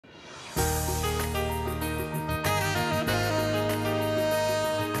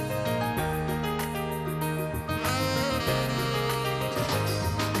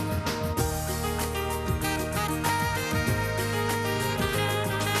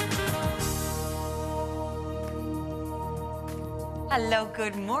Hello,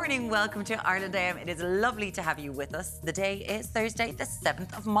 good morning. Welcome to Ireland AM. It is lovely to have you with us. The day is Thursday, the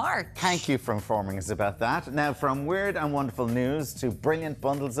 7th of March. Thank you for informing us about that. Now, from weird and wonderful news to brilliant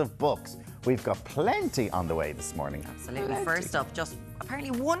bundles of books, we've got plenty on the way this morning. Absolutely. Plenty. First up, just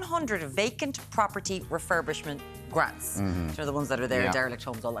apparently 100 vacant property refurbishment grants. So the ones that are there, derelict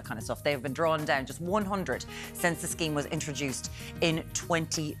homes, all that kind of stuff. They have been drawn down, just 100, since the scheme was introduced in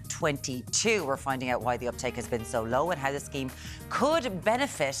 2022. We're finding out why the uptake has been so low and how the scheme could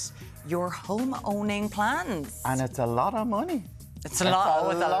benefit your home owning plans. And it's a lot of money. It's a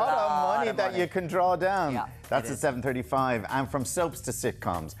lot of money that you can draw down. Yeah, that's at 7:35. And from soaps to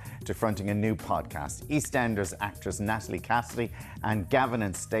sitcoms to fronting a new podcast, EastEnders actress Natalie Cassidy and Gavin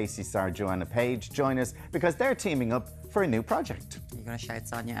and Stacy star Joanna Page join us because they're teaming up for a new project. You're going to shout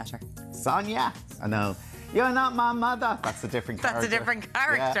Sonia at her? Sonia? I know. You're not my mother. That's a different character. That's a different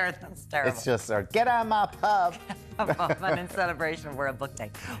character. Yeah. That's terrible. It's just, get out of my pub. And in celebration of World Book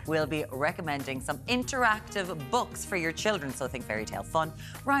Day, we'll be recommending some interactive books for your children. So think fairy tale fun,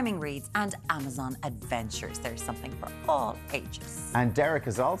 rhyming reads, and Amazon adventures. There's something for all ages. And Deric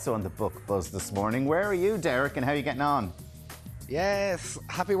is also on the book buzz this morning. Where are you, Deric, and how are you getting on? Yes,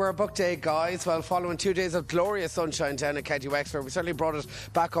 happy World Book Day, guys. Well, following 2 days of glorious sunshine down in County Wexford, we certainly brought it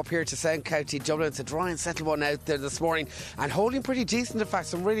back up here to South County Dublin. It's a dry and settled one out there this morning and holding pretty decent, in fact,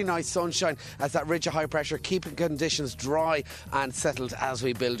 some really nice sunshine as that ridge of high pressure keeping conditions dry and settled as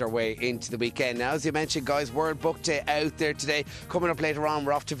we build our way into the weekend. Now, as you mentioned, guys, World Book Day out there today. Coming up later on,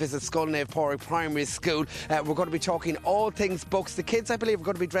 we're off to visit Scullinave Porrick Primary School. We're going to be talking all things books. The kids, I believe, are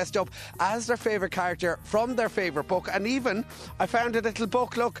going to be dressed up as their favourite character from their favourite book, and even I found a little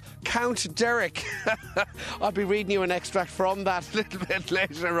book, look, Count Deric. I'll be reading you an extract from that a little bit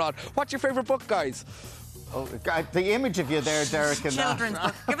later on. What's your favourite book, guys? Oh, God, the image of you there, Deric. Children's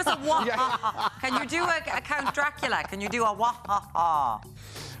book. Give us a wah-ha-ha. Can you do a Count Dracula? Can you do a wah-ha-ha?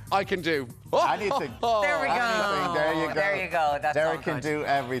 I can do anything. There we go. Anything. There you go. There you go. That's Derek can do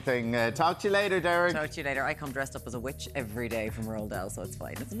everything. Talk to you later, Derek. Talk to you later. I come dressed up as a witch every day from Roaldale, so it's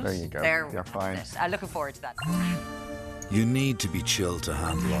fine, isn't it? There you go. There, you're fine. I'm looking forward to that. You need to be chilled to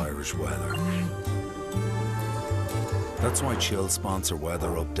handle Irish weather. That's why Chill sponsor weather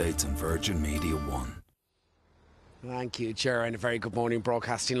updates on Virgin Media One. Thank you, Chair, and a very good morning.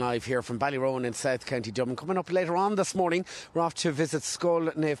 Broadcasting live here from Ballyrowan in South County Dublin. Coming up later on this morning, we're off to visit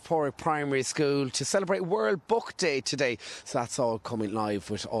Scullinave Porrick Primary School to celebrate World Book Day today. So that's all coming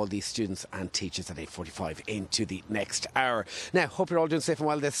live with all these students and teachers at 8:45 into the next hour. Now, hope you're all doing safe and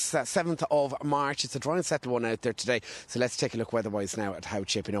well this 7th of March. It's a dry and settled one out there today. So let's take a look weather-wise now at how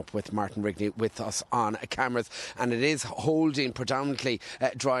it's shaping up with Martin Rigney with us on cameras. And it is holding predominantly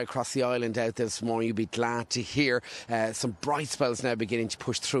dry across the island out there this morning. You'll be glad to hear. Some bright spells now beginning to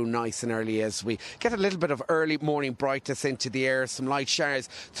push through nice and early as we get a little bit of early morning brightness into the air. Some light showers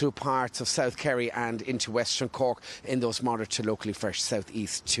through parts of South Kerry and into Western Cork in those moderate to locally fresh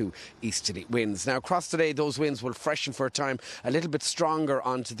southeast to easterly winds. Now across today those winds will freshen for a time a little bit stronger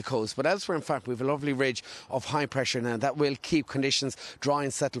onto the coast, but elsewhere in fact we have a lovely ridge of high pressure now that will keep conditions dry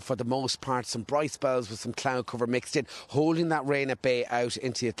and settled for the most part. Some bright spells with some cloud cover mixed in, holding that rain at bay out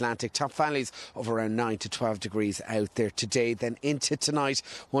into the Atlantic. Top valleys of around 9 to 12 degrees out there today. Then into tonight,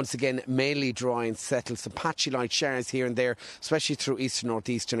 once again mainly dry and settled. Some patchy light showers here and there, especially through eastern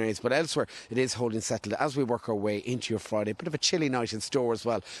northeastern areas, but elsewhere it is holding settled as we work our way into your Friday. Bit of a chilly night in store as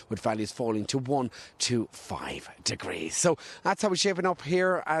well, with values falling to 1 to 5 degrees. So that's how we're shaping up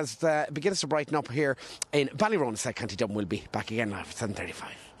here as the begins to brighten up here in Ballyrowan. South County Dublin will be back again live at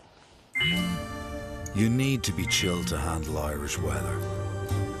 7:35. You need to be chilled to handle Irish weather.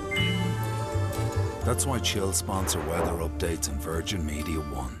 That's why Chill sponsor weather updates on Virgin Media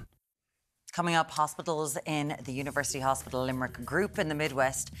One. Coming up, hospitals in the University Hospital Limerick Group in the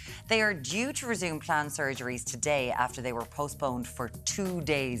Midwest. They are due to resume planned surgeries today after they were postponed for 2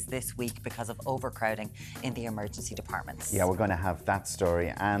 days this week because of overcrowding in the emergency departments. Yeah, we're going to have that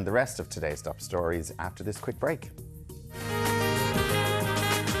story and the rest of today's top stories after this quick break.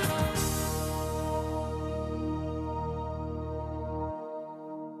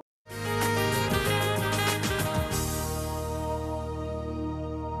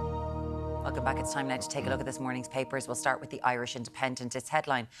 Welcome back. It's time now to take a look at this morning's papers. We'll start with the Irish Independent. Its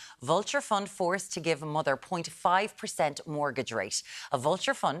headline, Vulture Fund forced to give mother 0.5% mortgage rate. A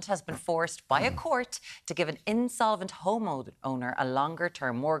Vulture Fund has been forced by a court to give an insolvent homeowner a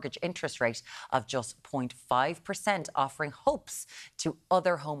longer-term mortgage interest rate of just 0.5%, offering hopes to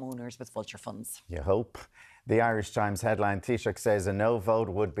other homeowners with Vulture funds. You hope. The Irish Times headline, Taoiseach says a no vote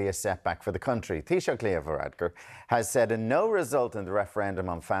would be a setback for the country. Taoiseach Leo Varadkar has said a no result in the referendum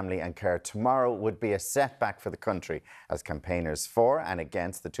on family and care tomorrow would be a setback for the country, as campaigners for and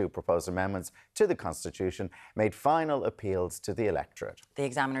against the two proposed amendments to the Constitution made final appeals to the electorate. The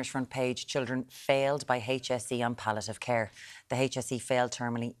Examiner's front page, children failed by HSE on palliative care. The HSE failed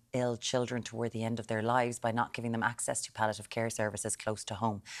terminally ill children toward the end of their lives by not giving them access to palliative care services close to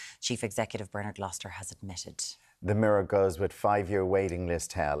home. Chief Executive Bernard Gloucester has admitted. The Mirror goes with 5-year waiting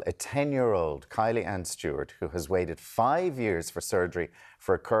list hell. A 10-year-old, Kylie Ann Stewart, who has waited 5 years for surgery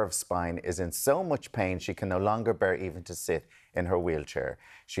for a curved spine, is in so much pain she can no longer bear even to sit in her wheelchair.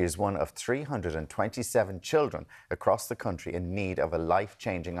 She is one of 327 children across the country in need of a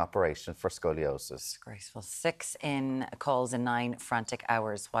life-changing operation for scoliosis. Disgraceful. 6 calls in 9 frantic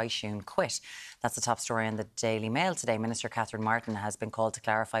hours. Why Siún quit? That's the top story in the Daily Mail today. Minister Catherine Martin has been called to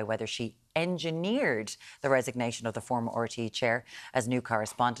clarify whether she engineered the resignation of the former RTE chair. As new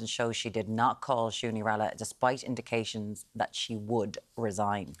correspondence shows, she did not call Siún Rala despite indications that she would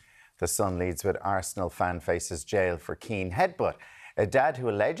resign. The Sun leads with Arsenal fan faces jail for Keane headbutt. A dad who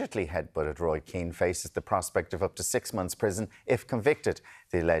allegedly headbutted Roy Keane faces the prospect of up to 6 months prison if convicted.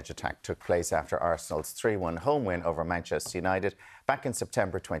 The alleged attack took place after Arsenal's 3-1 home win over Manchester United back in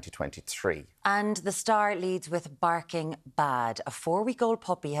September 2023. And the Star leads with barking bad. A 4-week-old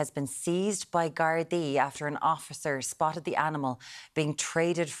puppy has been seized by Gardaí after an officer spotted the animal being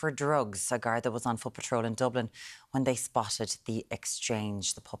traded for drugs. A Garda was on foot patrol in Dublin when they spotted the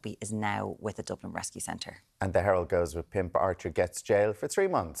exchange. The puppy is now with the Dublin Rescue Centre. And the Herald goes with Pimp Archer gets jail for 3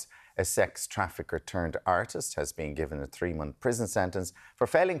 months. A sex trafficker turned artist has been given a 3-month prison sentence for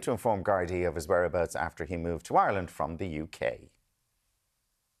failing to inform Gardaí of his whereabouts after he moved to Ireland from the UK.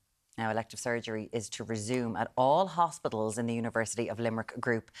 Now, elective surgery is to resume at all hospitals in the University of Limerick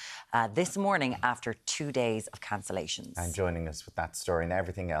group this morning after 2 days of cancellations. And joining us with that story and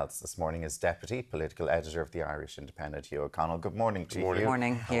everything else this morning is Deputy Political Editor of the Irish Independent, Hugh O'Connell. Good morning to you. Good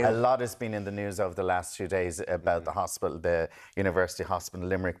morning, Hugh. A lot has been in the news over the last 2 days about the hospital, the University Hospital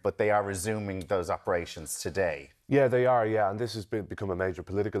Limerick, but they are resuming those operations today. Yeah, they are, yeah, and this has become a major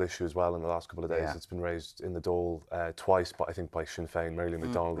political issue as well in the last couple of days. Yeah. It's been raised in the Dáil twice, but I think by Sinn Féin. Mary Lou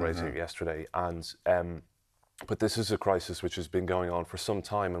McDonald raised it yesterday. And but this is a crisis which has been going on for some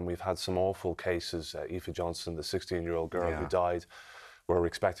time, and we've had some awful cases. Aoife Johnston, the 16-year-old girl who died, we're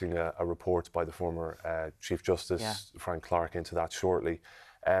expecting a report by the former Chief Justice, Frank Clark, into that shortly.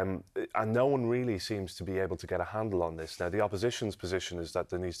 And no one really seems to be able to get a handle on this. Now, the opposition's position is that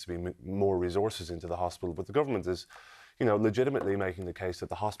there needs to be more resources into the hospital, but the government is, you know, legitimately making the case that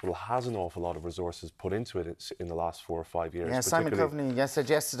the hospital has an awful lot of resources put into it in the last 4 or 5 years. Yeah, Simon Coveney said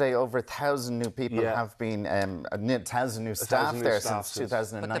yesterday over 1,000 new people have been, 1,000 new staff there since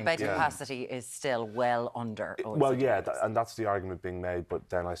 2009. But the bed capacity is still well under. Well, yeah, and that's the argument being made. But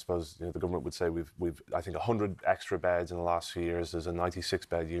then I suppose the government would say we've I think 100 extra beds in the last few years. There's a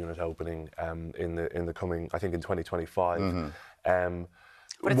 96-bed unit opening in the coming, I think, in 2025.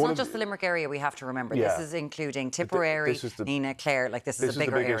 But it's not just the Limerick area, we have to remember. This is including Tipperary, Nina, Clare, this is a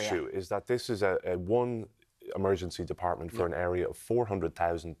bigger area. This is the big issue, is that this is a one emergency department for an area of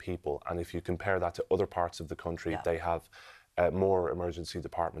 400,000 people. And if you compare that to other parts of the country, they have more emergency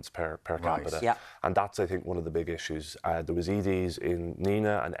departments per capita. Yeah. And that's, I think, one of the big issues. There was EDs in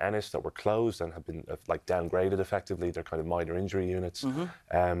Nina and Ennis that were closed and have been downgraded effectively. They're kind of minor injury units.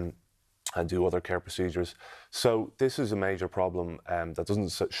 And do other care procedures. So this is a major problem that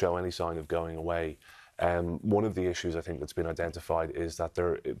doesn't show any sign of going away. One of the issues I think that's been identified is that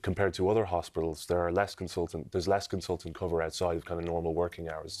compared to other hospitals, there's less consultant cover outside of kind of normal working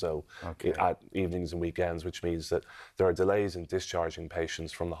hours. So at evenings and weekends, which means that there are delays in discharging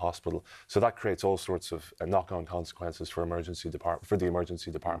patients from the hospital. So that creates all sorts of knock-on consequences for the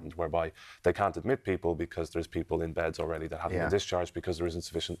emergency department, whereby they can't admit people because there's people in beds already that haven't been discharged because there isn't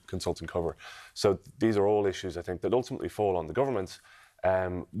sufficient consultant cover. So these are all issues I think that ultimately fall on the government.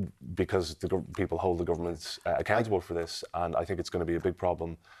 Because people hold the government accountable for this, and I think it's going to be a big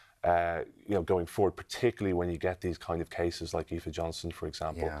problem, going forward, particularly when you get these kind of cases like Aoife Johnston, for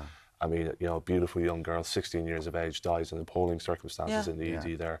example. Yeah. I mean, a beautiful young girl, 16 years of age, dies in appalling circumstances in the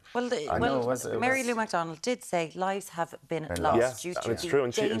ED there. Well, Mary Lou McDonald did say lives have been lost due to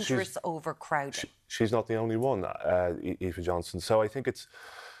the dangerous overcrowding. She's not the only one, Aoife Johnston. So I think it's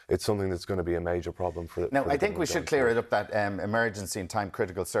something that's going to be a major problem for the I think we should clear it up that emergency and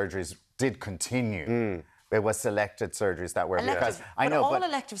time-critical surgeries did continue It was selected surgeries that were because all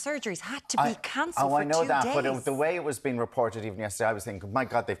elective surgeries had to be cancelled for 2 days. I know that, but the way it was being reported even yesterday, I was thinking, my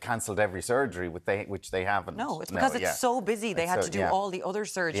God, they've cancelled every surgery, which they haven't. No, it's because it's so busy. They had to do all the other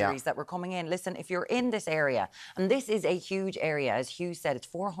surgeries that were coming in. Listen, if you're in this area, and this is a huge area, as Hugh said, it's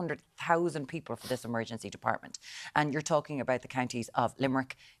 400,000 people for this emergency department, and you're talking about the counties of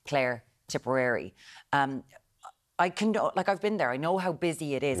Limerick, Clare, Tipperary. I've been there. I know how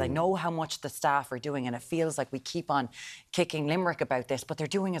busy it is. I know how much the staff are doing, and it feels like we keep on kicking Limerick about this, but they're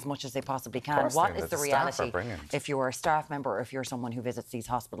doing as much as they possibly can. What is the reality if you're a staff member or if you're someone who visits these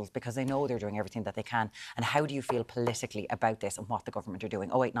hospitals? Because they know they're doing everything that they can. And how do you feel politically about this and what the government are doing?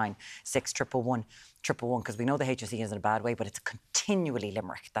 089 611 111, because we know the HSE is in a bad way, but it's continually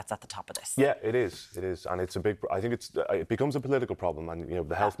Limerick that's at the top of this. Yeah, it is, and it's a big. I think it becomes a political problem, and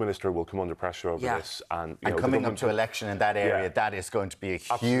the health minister will come under pressure over this, and coming up to election in that area, that is going to be a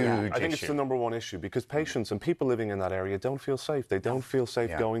huge issue. I think it's the #1 issue because patients and people living in that area don't feel safe. They don't feel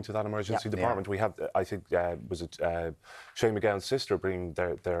safe going to that emergency department. We have, I think, was it Shane McGowan's sister bringing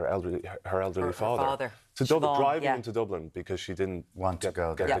her elderly father. To Dublin, driving into Dublin because she didn't want to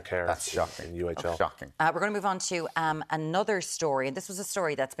go there. Get the care. That's shocking. In UHL. That's shocking. We're going to move on to another story, and this was a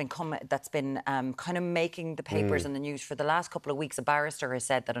story that's been kind of making the papers and the news for the last couple of weeks. A barrister has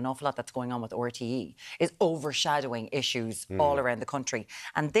said that an awful lot that's going on with RTE is overshadowing issues all around the country,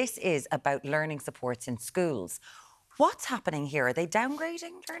 and this is about learning supports in schools. What's happening here? Are they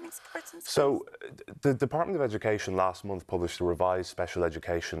downgrading learning supports in schools? So, the Department of Education last month published a revised special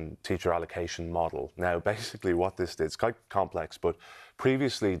education teacher allocation model. Now, basically what this did, it's quite complex, but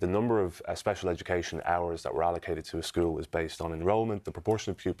previously the number of special education hours that were allocated to a school was based on enrolment, the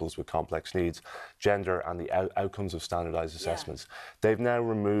proportion of pupils with complex needs, gender, and the outcomes of standardised assessments. They've now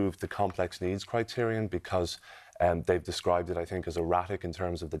removed the complex needs criterion because they've described it, I think, as erratic in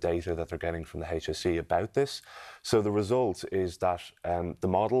terms of the data that they're getting from the HSE about this. So the result is that the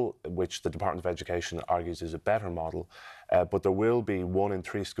model, which the Department of Education argues is a better model, but there will be 1 in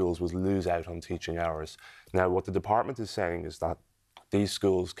 3 schools will lose out on teaching hours. Now, what the department is saying is that these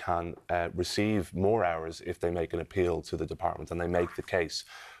schools can receive more hours if they make an appeal to the department and they make the case.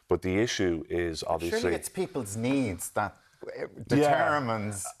 But the issue is obviously... Surely it's people's needs that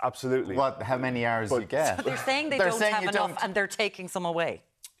determines absolutely how many hours you get. But they're saying they don't have enough and they're taking some away.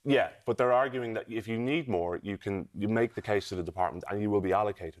 Yeah, but they're arguing that if you need more, you make the case to the department and you will be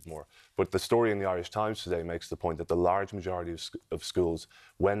allocated more. But the story in the Irish Times today makes the point that the large majority of schools,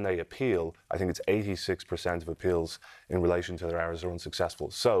 when they appeal, I think it's 86% of appeals in relation to their hours are unsuccessful.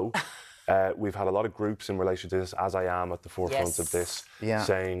 So we've had a lot of groups in relation to this, as I am at the forefront of this,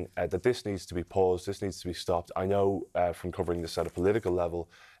 saying that this needs to be paused, this needs to be stopped. I know from covering this at a political level,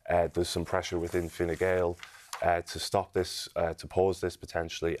 there's some pressure within Fine Gael to stop this, to pause this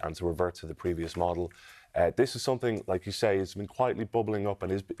potentially, and to revert to the previous model. This is something, like you say, has been quietly bubbling up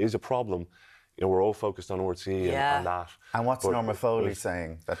and is a problem. We're all focused on RTE and that. And what's Norma Foley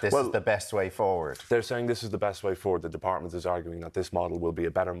saying? That this is the best way forward? They're saying this is the best way forward. The department is arguing that this model will be a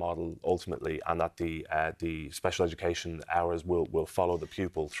better model ultimately, and that the special education hours will follow the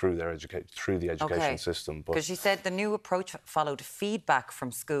pupil through the education system. Because she said the new approach followed feedback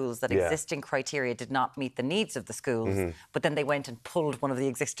from schools that existing criteria did not meet the needs of the schools, but then they went and pulled one of the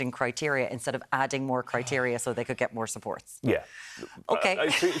existing criteria instead of adding more criteria so they could get more supports. Yeah. Okay.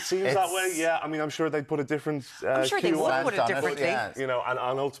 It seems that way, yeah. I mean, I'm sure they'd put a different I'm sure they would put it differently.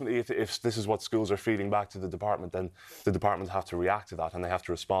 And ultimately, if this is what schools are feeding back to the department, then the department have to react to that and they have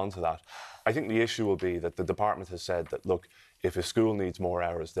to respond to that. I think the issue will be that the department has said that, look, if a school needs more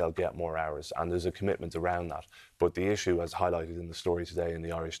hours, they'll get more hours, and there's a commitment around that. But the issue, as highlighted in the story today in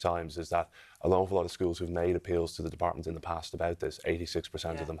the Irish Times, is that an awful lot of schools who've made appeals to the department in the past about this,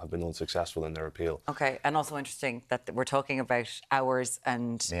 86% of them have been unsuccessful in their appeal. OK, and also interesting that we're talking about hours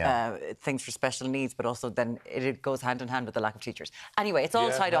and things for special needs, but also then it goes hand in hand with the lack of teachers. Anyway, it's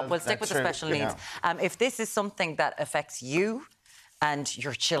all tied up. We'll stick with the special needs. If this is something that affects you and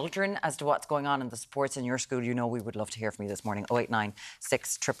your children as to what's going on in the supports in your school, we would love to hear from you this morning. 089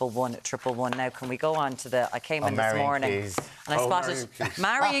 611 111. Now, can we go on to I came in this morning and I spotted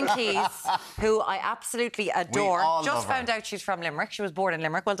Marion Keys, who I absolutely adore. Just found out she's from Limerick. She was born in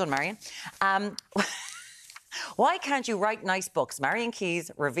Limerick. Well done, Marion. Why can't you write nice books? Marion Keys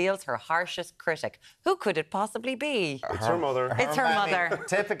reveals her harshest critic. Who could it possibly be? It's her mother. It's her mother.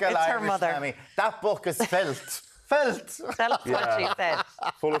 Typical Irish mammy. That book is filth. Filth. That's what she said.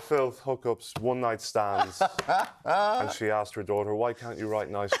 Full of filth, hookups, one-night stands. And she asked her daughter, why can't you write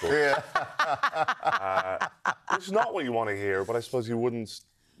nice books? It's not what you want to hear, but I suppose you wouldn't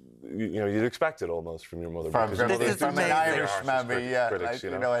you'd expect it almost from your mother. From an Irish mammy, yeah. Critics,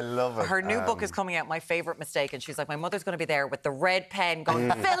 I love it. Her new book is coming out, My Favourite Mistake, and she's like, my mother's going to be there with the red pen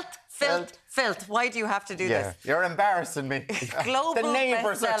going, filth. Why do you have to do this? You're embarrassing me. Global the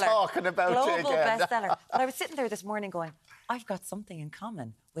neighbours bestseller. are talking about you Global again. bestseller. But I was sitting there this morning going, I've got something in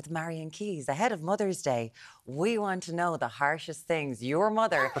common with Marion Keyes. Ahead of Mother's Day, we want to know the harshest things your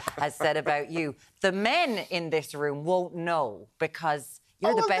mother has said about you. The men in this room won't know because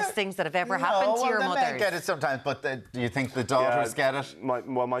you're the best things that have ever happened to your the mother. men get it sometimes, but do you think the daughters get it?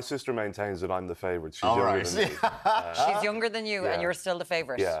 My sister maintains that I'm the favourite. She's younger than me. She's younger than you, and you're still the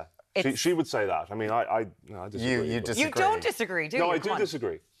favourite. Yeah. She would say that. I mean, I disagree. You disagree. You don't disagree, do you? No, I do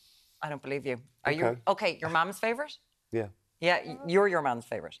disagree. I don't believe you. Are you okay? Your mum's favourite? Yeah. Yeah, you're your man's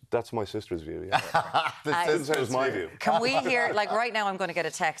favourite. That's my sister's view, yeah. Didn't say it was my view. Can we hear, like right now I'm going to get a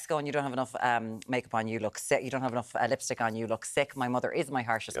text going, you don't have enough makeup on, you look sick. You don't have enough lipstick on, you look sick. My mother is my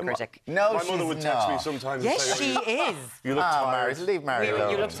harshest critic. No, my mother would text me sometimes and Yes, say, she is. You look tired. Leave Mary alone.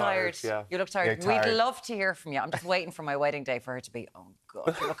 You look tired. Yeah. You look tired. You're tired. We'd love to hear from you. I'm just waiting for my wedding day for her to be, oh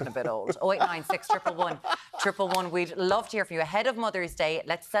God, you're looking a bit old. 0896 111. We'd love to hear from you ahead of Mother's Day.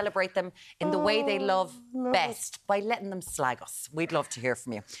 Let's celebrate them in the way they love best by letting them slag us. We'd love to hear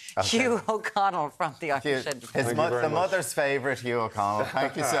from you. Okay. Hugh O'Connell from the Irish Independent. The mother's favourite, Hugh O'Connell.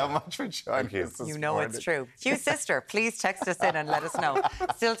 Thank you so much for joining us this You know morning. it's true. Hugh's sister, please text us in and let us know.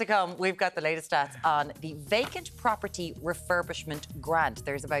 Still to come, we've got the latest stats on the vacant property refurbishment grant.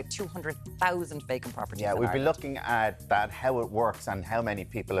 There's about 200,000 vacant properties. Yeah, in we'll be Ireland. looking at that, how it works and how many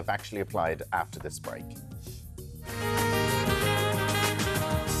people have actually applied after this break.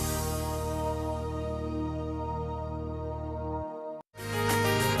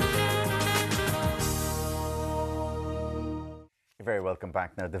 You're very welcome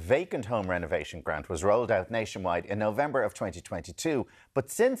back. Now, the vacant home renovation grant was rolled out nationwide in November of 2022, but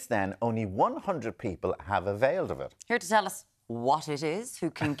since then, only 100 people have availed of it. Here to tell us what it is,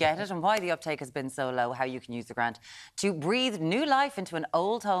 who can get it, and why the uptake has been so low, how you can use the grant to breathe new life into an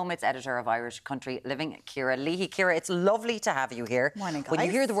old home. It's editor of Irish Country Living, Ciara Leahy. Ciara, it's lovely to have you here. Morning, guys. When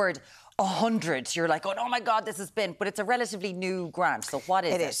you hear the word 100, you're like, oh my God, this has been, but it's a relatively new grant. So what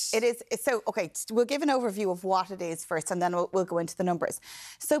is it? It is. So, okay, we'll give an overview of what it is first and then we'll go into the numbers.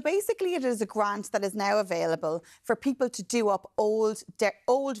 So basically it is a grant that is now available for people to do up old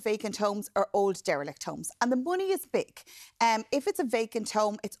vacant homes or old derelict homes. And the money is big. If it's a vacant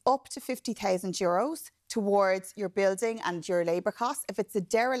home, it's up to €50,000 towards your building and your labour costs. If it's a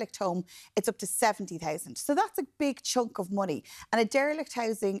derelict home, it's up to 70,000. So that's a big chunk of money. And a derelict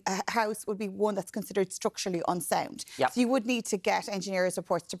house would be one that's considered structurally unsound. Yep. So you would need to get engineers'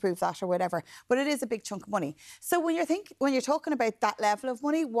 reports to prove that or whatever. But it is a big chunk of money. So when you're talking about that level of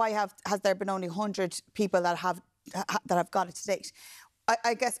money, why has there been only 100 people that have got it to date?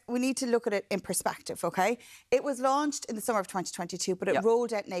 I guess we need to look at it in perspective, OK? It was launched in the summer of 2022, but it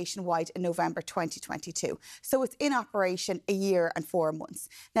rolled out nationwide in November 2022. So it's in operation a year and 4 months.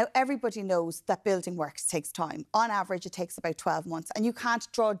 Now, everybody knows that building works takes time. On average, it takes about 12 months. And you can't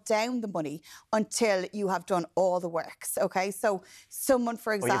draw down the money until you have done all the works, OK? So someone,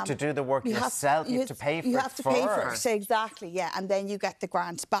 for example... you have to do the work yourself. You have to pay for it. You have to pay for it, exactly, yeah. And then you get the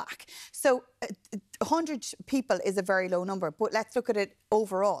grant back. So 100 people is a very low number, but let's look at it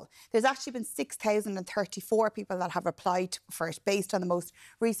overall. There's actually been 6,034 people that have applied for it based on the most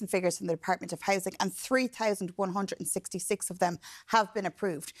recent figures from the Department of Housing, and 3,166 of them have been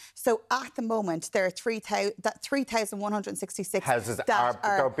approved. So at the moment, there are 3,166 houses that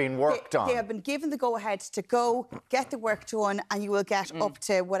are being worked on. They have been given the go-ahead to go, get the work done, and you will get up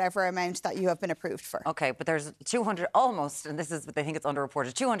to whatever amount that you have been approved for. OK, but there's 200 almost, and this is what they think it's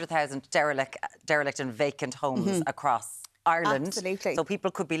underreported, 200,000 derelict and vacant homes across Ireland. Absolutely. So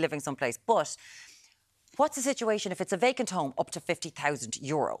people could be living someplace. But what's the situation if it's a vacant home up to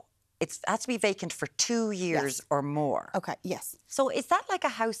 €50,000? It has to be vacant for 2 years or more. OK, yes. So is that like a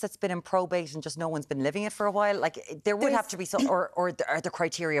house that's been in probate and just no one's been living it for a while? Like there would have to be some, or are the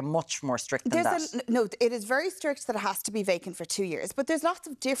criteria much more strict than that? No, it is very strict that it has to be vacant for 2 years, but there's lots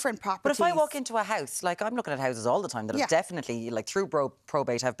of different properties. But if I walk into a house, like I'm looking at houses all the time that have definitely, like through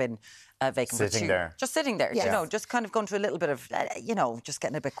probate, have been vacant for just sitting there, you know, just kind of going through a little bit of, just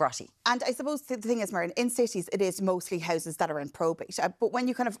getting a bit grotty. And I suppose the thing is, Maren, in cities, it is mostly houses that are in probate. But when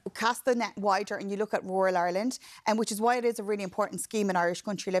you kind of cast the net wider and you look at rural Ireland, and which is why it is a really important scheme in Irish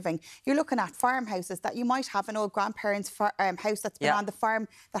country living. You're looking at farmhouses that you might have an old grandparents' house that's been on the farm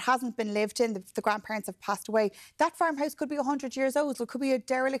that hasn't been lived in. The grandparents have passed away. That farmhouse could be 100 years old. It could be a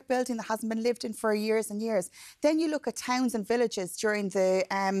derelict building that hasn't been lived in for years and years. Then you look at towns and villages during the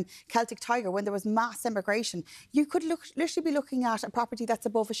Celtic Tiger when there was mass immigration. You could literally be looking at a property that's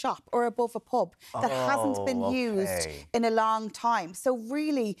above a shop or above a pub that hasn't been used in a long time. So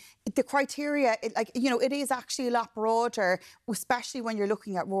really, the criteria, it is actually a lot broader, especially when you're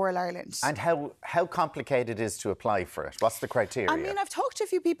looking at rural Ireland. And how complicated it is to apply for it? What's the criteria? I mean, I've talked to a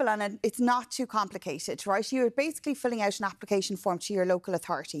few people and it's not too complicated, right? You're basically filling out an application form to your local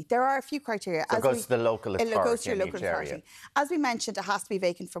authority. There are a few criteria. So it goes to the local authority. It goes to your local authority. As we mentioned, it has to be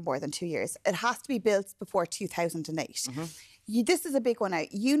vacant for more than 2 years. It has to be built before 2008. This is a big one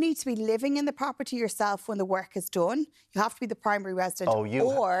out. You need to be living in the property yourself when the work is done. You have to be the primary resident,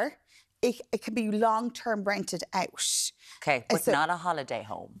 or it can be long-term rented out. Okay, but not a holiday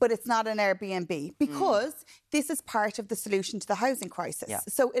home. But it's not an Airbnb, because this is part of the solution to the housing crisis. Yeah.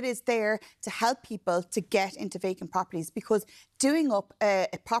 So it is there to help people to get into vacant properties, because doing up a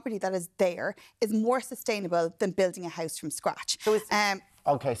property that is there is more sustainable than building a house from scratch. So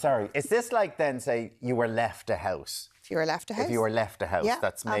okay, sorry. Is this like then, say, you were left a house? If you were left a house? If you were left a house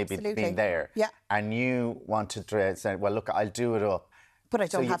that's maybe been there. Yeah. And you wanted to say, well, look, I'll do it up. But I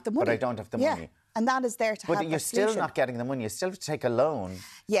don't have the money. But I don't have the money. And that is there to help. But you're still not getting the money. You still have to take a loan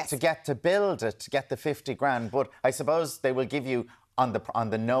to build it, to get the 50 grand. But I suppose they will give you on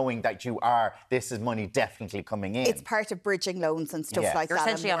the knowing that this is money definitely coming in. It's part of bridging loans and stuff like you're that.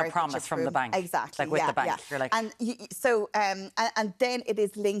 You're essentially on a promise from the bank. Exactly. Like with the bank. You're like... And and then it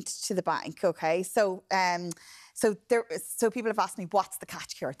is linked to the bank, okay? So people have asked me, what's the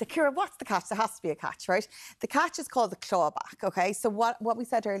catch here? What's the catch? There has to be a catch, right? The catch is called the clawback, okay? So what we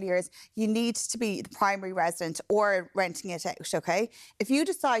said earlier is you need to be the primary resident or renting it out, okay? If you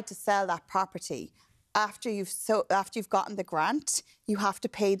decide to sell that property after you've gotten the grant, you have to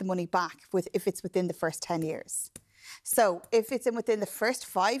pay the money back if it's within the first 10 years. So if it's within the first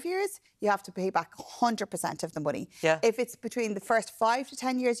 5 years, you have to pay back 100% of the money. Yeah. If it's between the first 5 to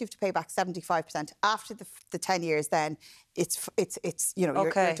 10 years, you have to pay back 75%. After the 10 years, then it's you're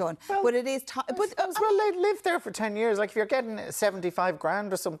done. Well, but it is they live there for 10 years. Like if you're getting 75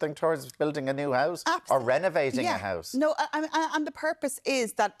 grand or something towards building a new house or renovating a house. No, and the purpose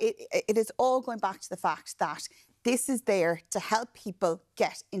is that it is all going back to the fact that this is there to help people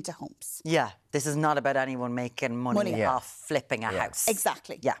get into homes. Yeah, this is not about anyone making money off flipping a house.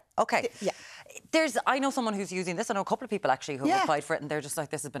 Exactly. Yeah, okay. Yeah. I know someone who's using this. I know a couple of people actually who have applied for it, and they're just like,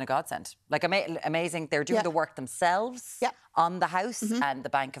 this has been a godsend. Like, amazing. They're doing the work themselves on the house, and the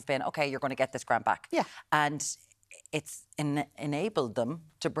bank have been, okay, you're going to get this grant back. Yeah. And it's enabled them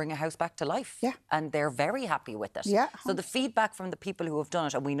to bring a house back to life. Yeah. And they're very happy with it. Yeah. So the feedback from the people who have done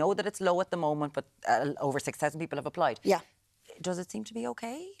it, and we know that it's low at the moment, but over 6,000 people have applied. Yeah. Does it seem to be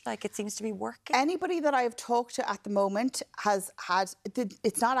okay? Like, it seems to be working? Anybody that I've talked to at the moment has had...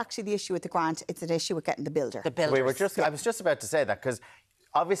 It's not actually the issue with the grant, it's an issue with getting the builder. The builder. I was just about to say that, because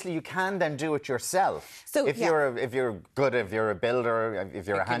obviously you can then do it yourself. So if you're a builder, if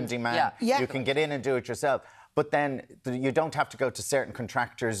you're a handyman, you can get in and do it yourself. But then you don't have to go to certain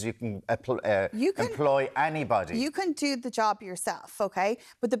contractors. You can employ anybody. You can do the job yourself, okay?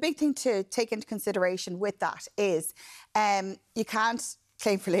 But the big thing to take into consideration with that is you can't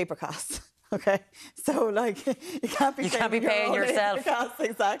claim for labour costs. Okay, so like you can't be paying yourself. Costs,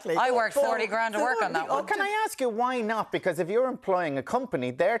 exactly. I worked 40 grand to work on that one. Can I ask you why not? Because if you're employing a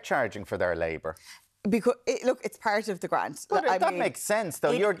company, they're charging for their labour. Because it's part of the grant. But that makes sense,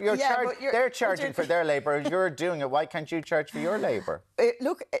 though. They're charging for their labour. You're doing it. Why can't you charge for your labour? They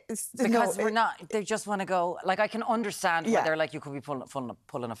just want to go. Like, I can understand where they're like, you could be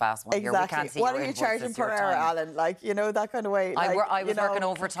pulling a fast one here. We can't see what are you charging per hour, Alan? Like, that kind of way. I was working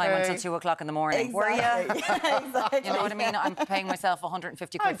overtime until 2 o'clock in the morning. Exactly. Were you? Exactly. You know what I mean? I'm paying myself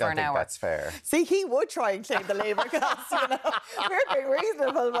 150 quid for an hour. That's fair. See, he would try and claim the labour costs. We're being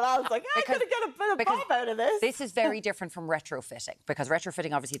reasonable, but I was like, I'm going to get a bit of pop out of this. This is very different from retrofitting, because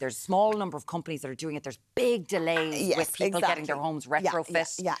retrofitting, obviously, there's a small number of companies that are doing it. There's big delays with people getting their homes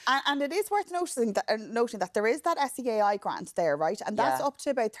retrofit. Yeah. And it is worth noting that there is that SEAI grant there, right? And that's up to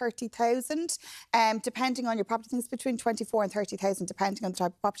about 30,000, depending on your property. I think it's between 24 and 30,000, depending on the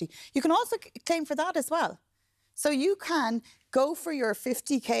type of property. You can also claim for that as well. So you can go for your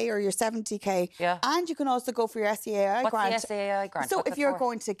 50k or your 70k, and you can also go for your SEAI grant. What's the SEAI grant? So if you're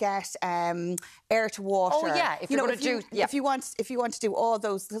going to get air to water, if you're going to do, if you want to do all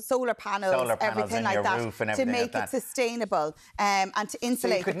those solar panels everything like that, to make it sustainable and to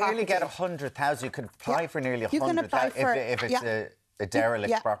insulate. So you could nearly get 100,000. You could apply for nearly 100,000 if it's a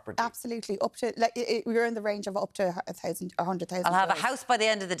derelict property. Absolutely. Up to we're in the range of up to 100,000. I'll have a house by the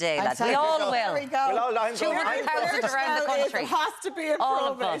end of the day, lads. We all will. There we go. 200,000 around the country. It has to be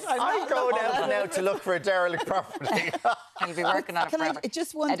improved. I'm going out now to look for a derelict property. And you'll be working on it forever.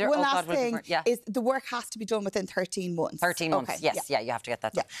 Just one last thing is the work has to be done within 13 months. 13 months, yes. Yeah, you have to get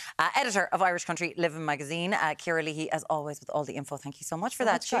that done. Editor of Irish Country Living magazine, Ciara Leahy, as always, with all the info. Thank you so much for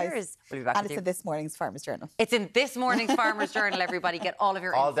that. Cheers. We'll be back and with it's you. in this morning's Farmers Journal. It's in this morning's Farmers Journal, everybody. Get all of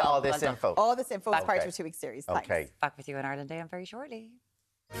your info. All this info. All this info is part of a 2-week series. Thanks. Okay. Back with you in Ireland Day and very shortly.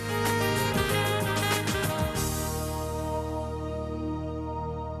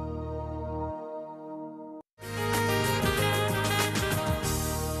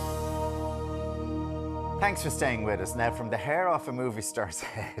 Thanks for staying with us. Now, from the hair off a movie star's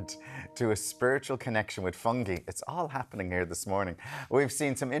head to a spiritual connection with fungi, it's all happening here this morning. We've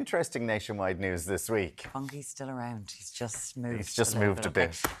seen some interesting nationwide news this week. Fungi's still around. He's just moved. He's just moved a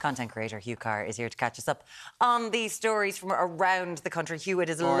bit. Content creator Hugh Carr is here to catch us up on these stories from around the country. Hugh, it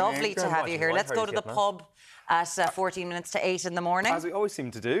is lovely to have you here. Let's go to the pub at 14 minutes to 8 in the morning. As we always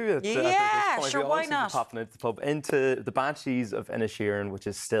seem to do. Sure, why not? Popping into the pub, into the Banshees of Inisherin, which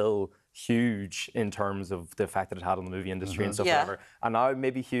is still huge in terms of the effect that it had on the movie industry and stuff, whatever. And now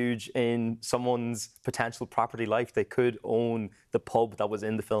maybe huge in someone's potential property life. They could own the pub that was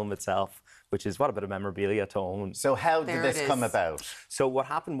in the film itself, which is what a bit of memorabilia to own. So how did this come about? So what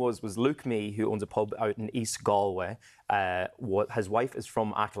happened was Luke Mee, who owns a pub out in East Galway, his wife is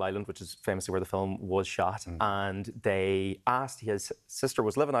from Achill Island, which is famously where the film was shot, and they asked, his sister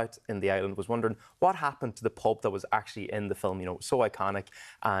was living out in the island, was wondering what happened to the pub that was actually in the film, you know, so iconic,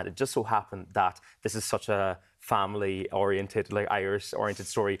 and it just so happened that this is such a family-oriented, like Irish-oriented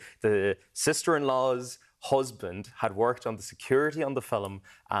story. The sister-in-law's husband had worked on the security on the film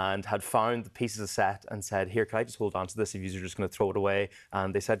and had found the pieces of set and said, here, can I just hold on to this if you're just going to throw it away?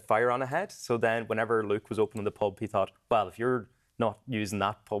 And they said, fire on ahead. So then whenever Luke was opening the pub, he thought, well, if you're not using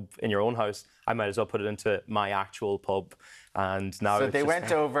that pub in your own house, I might as well put it into my actual pub. And now so they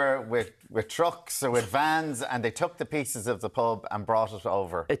went over with trucks or with vans, and they took the pieces of the pub and brought it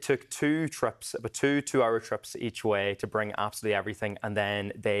over. It took 2 trips, about 2-hour trips each way to bring absolutely everything, and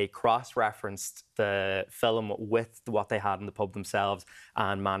then they cross-referenced the film with what they had in the pub themselves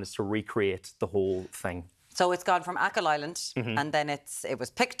and managed to recreate the whole thing. So it's gone from Achill Island, and then it was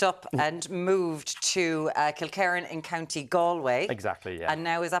picked up and moved to Kilkerran in County Galway. Exactly, yeah. And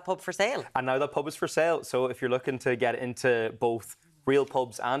now is that pub for sale? And now that pub is for sale. So if you're looking to get into both real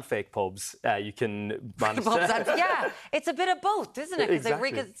pubs and fake pubs, you can manage to... Yeah, it's a bit of both, isn't it?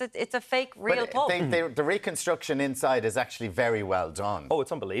 Exactly. It's a fake real pub. The reconstruction inside is actually very well done. Oh,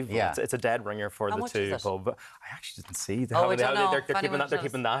 it's unbelievable. Yeah. It's a dead ringer for the 2 pub. I actually didn't see. I don't know. They're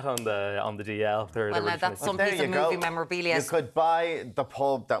keeping that on the DL. Well, now that's some piece of movie memorabilia. You could buy the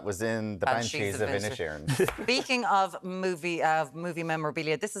pub that was in the Banshees of Inisherin. Speaking of movie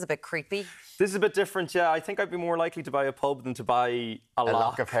memorabilia, this is a bit creepy. This is a bit different, yeah. I think I'd be more likely to buy a pub than to buy a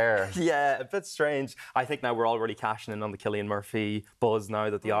lock of hair. Yeah, a bit strange. I think now we're already cashing in on the Cillian Murphy buzz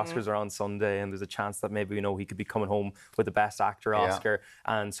now that the Oscars are on Sunday, and there's a chance that maybe, you know, he could be coming home with the Best Actor Oscar.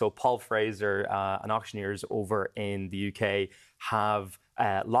 And so Paul Fraser and auctioneers over in the UK have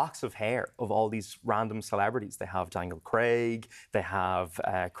locks of hair of all these random celebrities. They have Daniel Craig, they have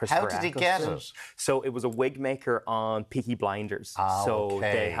Christopher How did he Eccleston. get it? So it was a wig maker on Peaky Blinders. So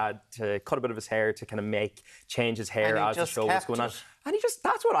they had to cut a bit of his hair to kind of change his hair as the show was going on. And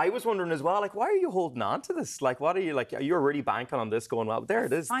that's what I was wondering as well. Like, why are you holding on to this? Like, what are you, like, you're really banking on this going, well, there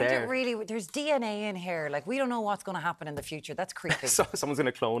it is, there's DNA in here. Like, we don't know what's going to happen in the future. That's creepy. So someone's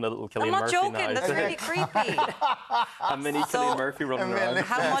going to clone a little Cillian Murphy. I'm not joking. Now. That's really creepy. A mini Cillian Murphy running around.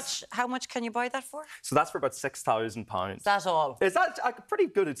 How much can you buy that for? So that's for about £6,000. That's all. Is that a pretty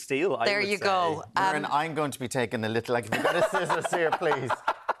good steal? There you go. Miriam, I'm going to be taking a little, like, if you've got a scissors here, please.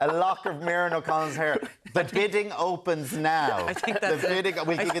 A lock of Miriam O'Connell's hair. The bidding opens now. I think that's we'll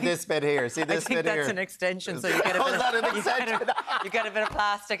give you this bit here. See this bit here? I think that's an extension, so you get a bit Is that an extension? you get a bit of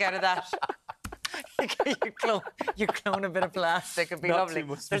plastic out of that. you clone a bit of plastic. It'd be Not lovely. too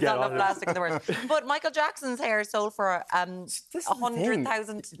much to There's get not enough on it. plastic in the world. But Michael Jackson's hair sold for This is the thing.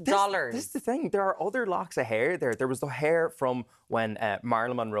 $100,000. This is the thing. There are other locks of hair there. There was the hair from when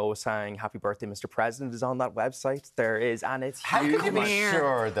Marilyn Monroe sang "Happy Birthday, Mr. President" is on that website. There is, and it's How huge. can you be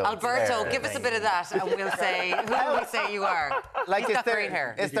sure, though? Alberto, give us a bit of that, and we'll say who will we say you are. Like, He's is got there, great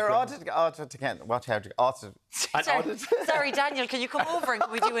hair. is there Sorry, Daniel, can you come over and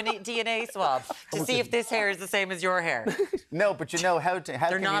can we do a DNA swab to see if this hair is the same as your hair? No, but you know how They're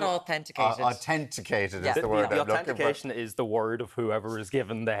can not you authenticated. Authenticated Yeah. is the word The I'm looking for. authentication is the word of whoever is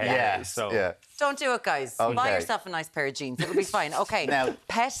given the hair. Yes, So yeah. Don't do it, guys. Buy Okay. yourself a nice pair of jeans. It'll be fine. Okay. Now-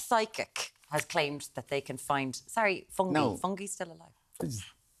 Pet Psychic has claimed that they can find... Sorry, fungi. No. Fungi's still alive.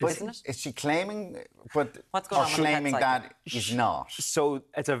 But Isn't it? is she claiming, but What's going on with the Pet claiming Psychic? that he's not? So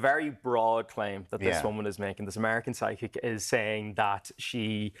it's a very broad claim that this Yeah. woman is making. This American psychic is saying that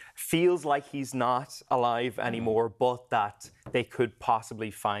she feels like he's not alive anymore, but that they could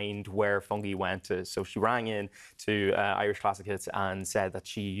possibly find where fungi went to. So she rang in to Irish Classic Hits and said that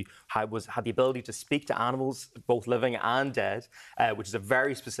she had the ability to speak to animals, both living and dead, which is a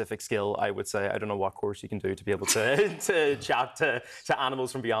very specific skill, I would say. I don't know what course you can do to be able to, to chat to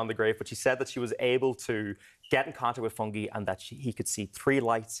animals from beyond the grave, but she said that she was able to get in contact with fungi and that he could see 3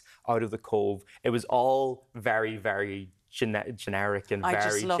 lights out of the cove. It was all very, very generic and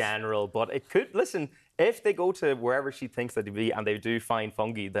very general, but it could, listen, if they go to wherever she thinks that they be and they do find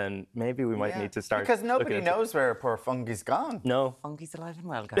fungi, then maybe we might need to start. Because nobody knows where poor fungi's gone. No. Fungi's alive and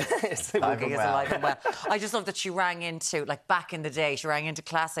well, guys. Alive Fungi and is well. alive and well. I just love that she rang into, like back in the day, she rang into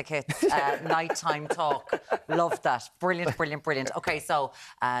Classic Hits nighttime talk. Loved that. Brilliant, brilliant, brilliant. Okay, so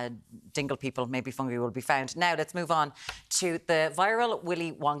dingle people, maybe fungi will be found. Now let's move on to the viral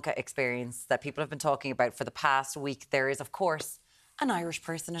Willy Wonka experience that people have been talking about for the past week. There is, of course, an Irish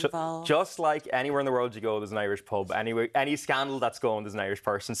person involved. Just like anywhere in the world you go, there's an Irish pub. Any scandal that's going, there's an Irish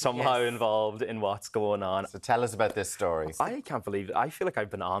person somehow involved in what's going on. So tell us about this story. I can't believe it. I feel like I've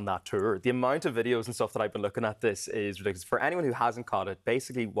been on that tour. The amount of videos and stuff that I've been looking at this is ridiculous. For anyone who hasn't caught it,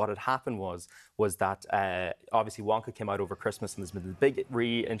 basically what had happened was that obviously Wonka came out over Christmas and there's been a big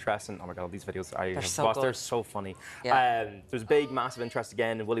interesting. Oh my God, these videos They're so good. They're so funny. Yeah. There's a big, massive interest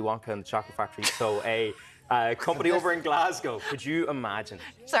again in Willy Wonka and the Chocolate Factory. So a company over in Glasgow. Could you imagine?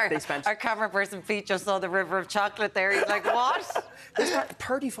 Sorry, they spent our camera person Pete just saw the river of chocolate there. He's like, what? They spent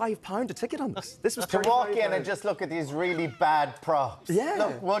 £35 a ticket on this. This was To walk in and just look at these really bad props.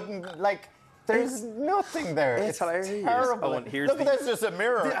 Yeah. Look, there's nothing there. It's hilarious. Terrible. Oh, and here's look, there's just a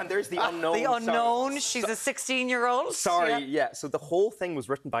mirror. And there's the unknown. The unknown. She's a 16-year-old. Sorry, yeah. So the whole thing was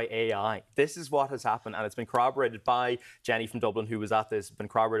written by AI. This is what has happened, and it's been corroborated by Jenny from Dublin, who was at this, been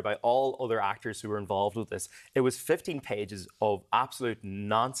corroborated by all other actors who were involved with this. It was 15 pages of absolute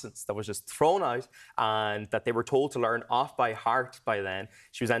nonsense that was just thrown out, and that they were told to learn off by heart by then.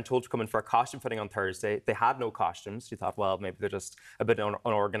 She was then told to come in for a costume fitting on Thursday. They had no costumes. She thought, well, maybe they're just a bit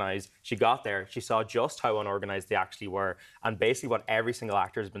unorganized. She got there. She saw just how unorganized they actually were. And basically what every single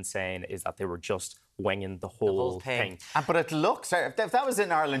actor has been saying is that they were just winging the whole thing. But it looks, if that was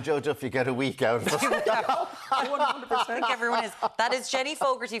in Ireland, Joe Duffy get a week out of it. 100%. I think everyone is. That is Jenny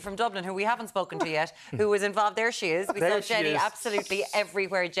Fogarty from Dublin, who we haven't spoken to yet, who was involved. There she is. We saw Jenny absolutely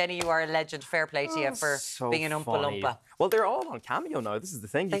everywhere. Jenny, you are a legend. Fair play to you for being an Oompa Loompa. Well, they're all on Cameo now. This is the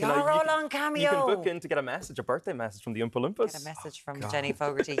thing. They are all on Cameo. You can book in to get a message, a birthday message from the Oompa Loompas. Get a message from Jenny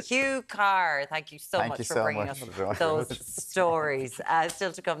Fogarty. Hugh Carr, thank you so much for bringing us those stories.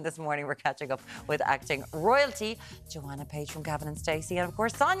 Still to come this morning, we're catching up with acting royalty, Joanna Page from Gavin and Stacy, and of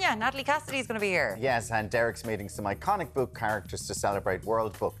course Sonia, Natalie Cassidy is going to be here. Yes, and Deric's meeting some iconic book characters to celebrate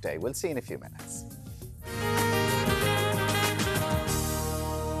World Book Day. We'll see in a few minutes.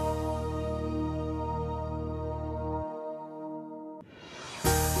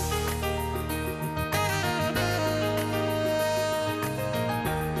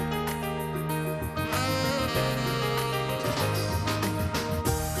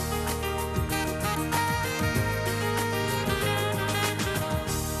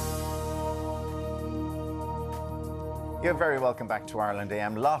 You're very welcome back to Ireland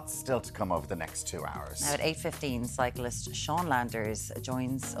AM. Lots still to come over the next 2 hours. Now at 8:15, cyclist Sean Landers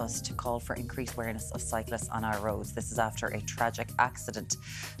joins us to call for increased awareness of cyclists on our roads. This is after a tragic accident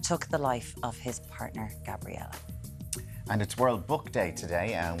took the life of his partner, Gabriella. And it's World Book Day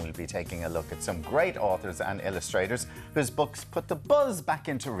today, and we'll be taking a look at some great authors and illustrators whose books put the buzz back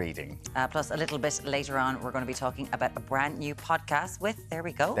into reading. Plus, a little bit later on, we're going to be talking about a brand new podcast with, there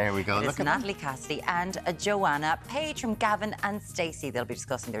we go. There we go. It Look is at Natalie Cassidy and Joanna Page from Gavin and Stacy. They'll be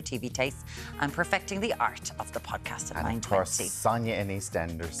discussing their TV tastes and perfecting the art of the podcast at 9:20. And of course, Sonia in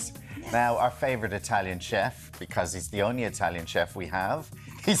EastEnders. Now, our favourite Italian chef, because he's the only Italian chef we have,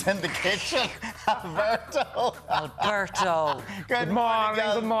 he's in the kitchen, Alberto. Alberto. Good morning,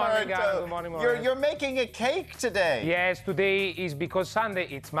 Alberto. good morning, guys. Good morning, You're making a cake today. Yes, today is because Sunday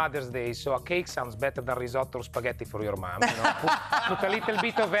it's Mother's Day, so a cake sounds better than risotto or spaghetti for your mom. You know? put a little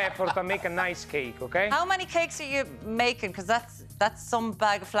bit of effort and make a nice cake, okay? How many cakes are you making? Because that's some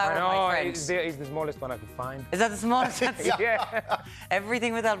bag of flour, I know, my friend. it's the smallest one I could find. Is that the smallest? Yeah.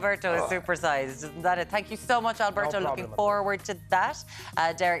 Everything with Alberto is supersized. Isn't that it? Thank you so much, Alberto. No Looking problem. forward to that.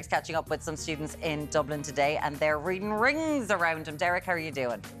 Deric's catching up with some students in Dublin today, and they're reading rings around him. Deric, how are you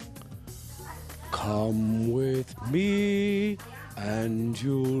doing? Come with me and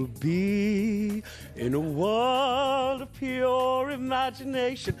you'll be in a world of pure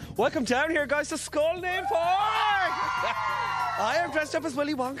imagination. Welcome down here, guys, to Skull Name Park. I am dressed up as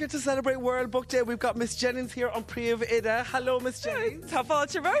Willy Wonka to celebrate World Book Day. We've got Miss Jennings here on Príomh Ida. Hello, Miss Jennings. Tá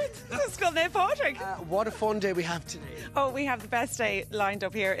fáilte road. Skull Name Patrick. What a fun day we have today. Oh, we have the best day lined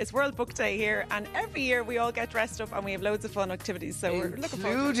up here. It's World Book Day here, and every year we all get dressed up and we have loads of fun activities. So we're looking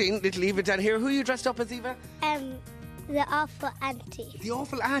forward to it. Including little Eva down here. Who are you dressed up as, Eva? The awful auntie. The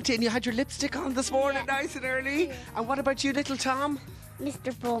awful auntie, and you had your lipstick on this morning, nice and early. Yeah. And what about you, little Tom?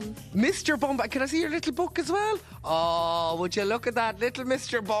 Mr. Bum. Mr. Bump. Can I see your little book as well? Oh, would you look at that little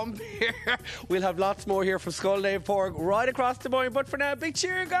Mr. Bump here? We'll have lots more here from Skull Name Park right across the morning. But for now, big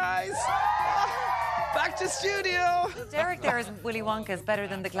cheer, guys. Back to studio. Deric there as Willy Wonka is better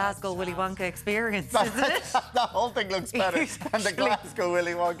than the Glasgow Willy Wonka experience, isn't it? The whole thing looks better than the Glasgow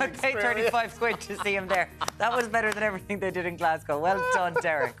Willy Wonka I paid experience. 35 quid to see him there. That was better than everything they did in Glasgow. Well done,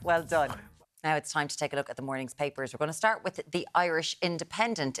 Deric. Well done. Now it's time to take a look at the morning's papers. We're going to start with the Irish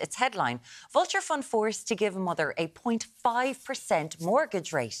Independent. Its headline, Vulture Fund forced to give mother a 0.5%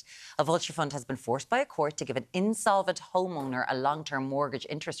 mortgage rate. A Vulture Fund has been forced by a court to give an insolvent homeowner a long-term mortgage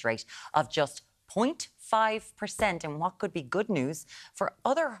interest rate of just 0.5%, in what could be good news for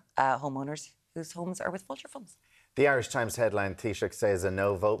other homeowners whose homes are with Vulture Funds. The Irish Times headline, Taoiseach says a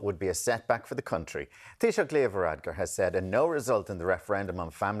no vote would be a setback for the country. Taoiseach Leo Varadkar has said a no result in the referendum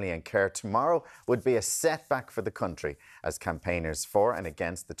on family and care tomorrow would be a setback for the country, as campaigners for and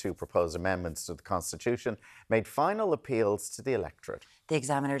against the two proposed amendments to the Constitution made final appeals to the electorate. The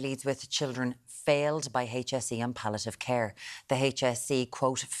Examiner leads with children failed by HSE on palliative care. The HSE,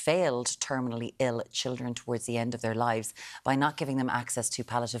 quote, failed terminally ill children towards the end of their lives by not giving them access to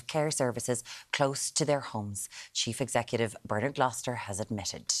palliative care services close to their homes. Chief Executive Bernard Gloucester has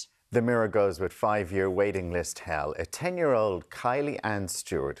admitted. The Mirror goes with 5-year waiting list hell. A 10-year-old Kylie Ann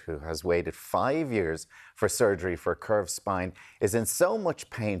Stewart, who has waited 5 years for surgery for a curved spine, is in so much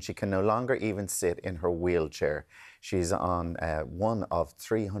pain she can no longer even sit in her wheelchair. She's on one of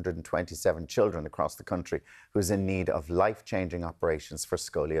 327 children across the country who's in need of life-changing operations for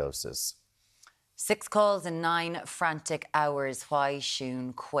scoliosis. 6 calls in 9 frantic hours. Why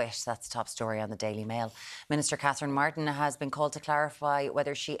Siún quit? That's the top story on the Daily Mail. Minister Catherine Martin has been called to clarify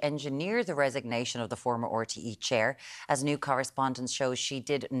whether she engineered the resignation of the former RTE chair. As new correspondence shows, she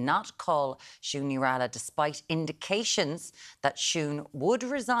did not call Siún Ní Raghallaigh despite indications that Siún would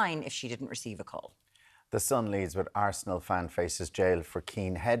resign if she didn't receive a call. The Sun leads with Arsenal fan faces jail for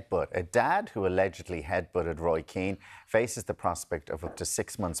Keane headbutt. A dad who allegedly headbutted Roy Keane faces the prospect of up to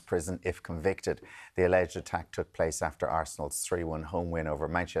 6 months prison if convicted. The alleged attack took place after Arsenal's 3-1 home win over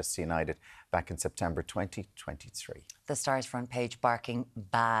Manchester United back in September 2023. The Star's front page barking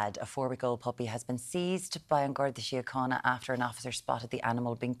bad. A 4-week-old puppy has been seized by An Garda Síochána after an officer spotted the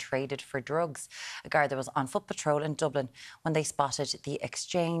animal being traded for drugs. A Garda was on foot patrol in Dublin when they spotted the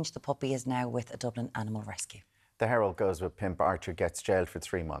exchange. The puppy is now with a Dublin Animal Rescue. The Herald goes with Pimp Archer gets jailed for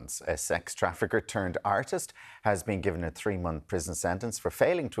 3 months. A sex trafficker turned artist has been given a 3-month prison sentence for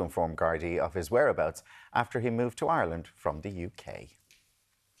failing to inform Gardaí of his whereabouts after he moved to Ireland from the UK.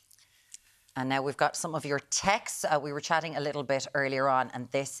 And now we've got some of your texts. We were chatting a little bit earlier on, and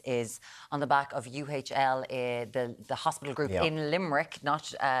this is on the back of UHL, the hospital group in Limerick,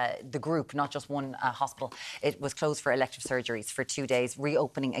 not the group, not just one hospital. It was closed for elective surgeries for 2 days,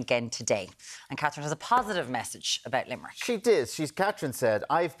 reopening again today. And Catherine has a positive message about Limerick. She did. Catherine said,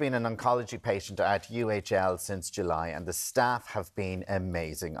 I've been an oncology patient at UHL since July and the staff have been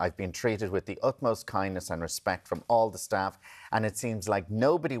amazing. I've been treated with the utmost kindness and respect from all the staff, and it seems like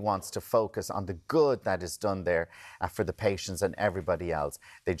nobody wants to focus on the good that is done there for the patients and everybody else.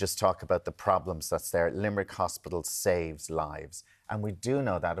 They just talk about the problems that's there. Limerick Hospital saves lives. And we do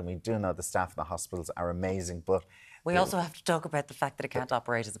know that, and we do know the staff in the hospitals are amazing, but we also have to talk about the fact that it can't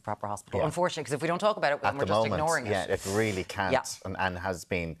operate as a proper hospital, unfortunately, because if we don't talk about it, we're just ignoring it. Yeah, it really can't and has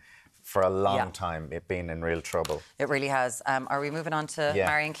been for a long time, it been in real trouble. It really has. Are we moving on to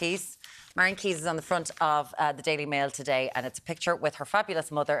Marion Keyes? Marion Keyes is on the front of the Daily Mail today, and it's a picture with her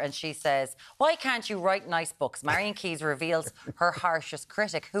fabulous mother, and she says, "Why can't you write nice books?" Marion Keyes reveals her harshest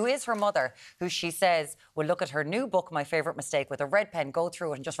critic, who is her mother, who she says will look at her new book, My Favourite Mistake, with a red pen, go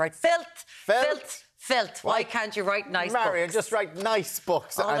through it and just write filth, filth, filth. Why can't you write nice books? Marion, just write nice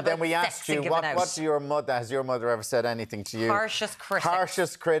books. All and then about we sex asked and you, giving out. what do your mother, has your mother ever said anything to you? Harshest critic.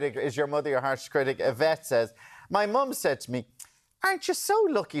 Harshest critic. Is your mother your harshest critic? Yvette says, my mum said to me, aren't you so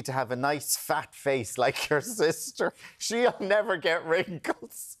lucky to have a nice fat face like your sister? She'll never get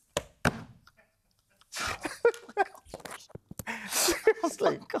wrinkles.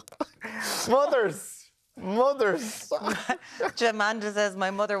 Seriously. Mothers. Amanda says, my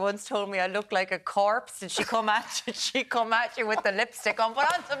mother once told me I looked like a corpse. Did she come at you? She come at you with the lipstick on? Put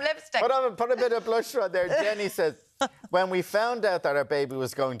on some lipstick. Put a bit of blush on there. Jenny says, when we found out that our baby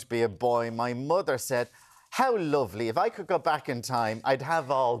was going to be a boy, my mother said, how lovely. If I could go back in time, I'd have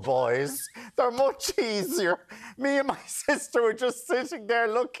all boys. They're much easier. Me and my sister were just sitting there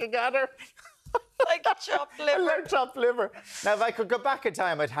looking at her. Like chopped liver. Like chopped liver. Now, if I could go back in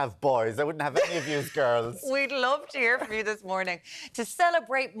time, I'd have boys. I wouldn't have any of you girls. We'd love to hear from you this morning. To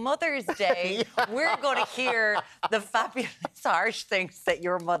celebrate Mother's Day, we're going to hear the fabulous harsh things that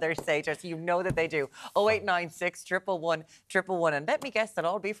your mothers say to us. You know that they do. 0896 111 111. And let me guess, they'll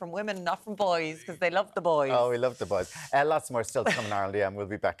all be from women, not from boys, because they love the boys. Oh, we love the boys. Lots more still coming, Ireland, and we'll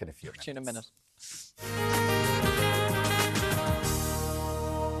be back in a few minutes. In a minute.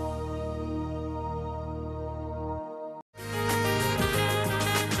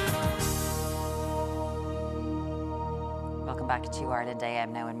 Back to Ireland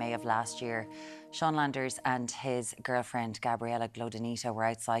AM now. In May of last year, Sean Landers and his girlfriend Gabriella Glodenita were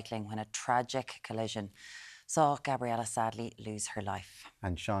out cycling when a tragic collision saw Gabriella sadly lose her life.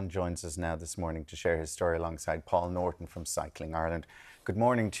 And Sean joins us now this morning to share his story alongside Paul Norton from Cycling Ireland. Good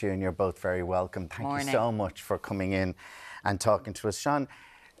morning to you, and you're both very welcome. Thank you so much for coming in and talking to us. Sean,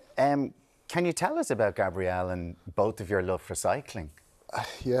 can you tell us about Gabrielle and both of your love for cycling?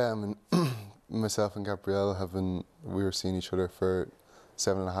 Yeah, I mean, myself and Gabrielle we were seeing each other for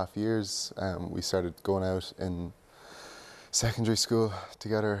 7.5 years. We started going out in secondary school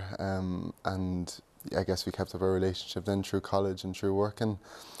together, and I guess we kept up our relationship then through college and through working.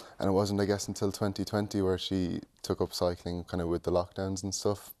 And it wasn't, I guess, until 2020 where she took up cycling kind of with the lockdowns and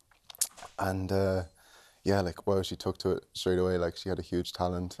stuff. And she took to it straight away. Like, she had a huge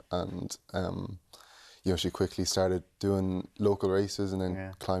talent, and she quickly started doing local races and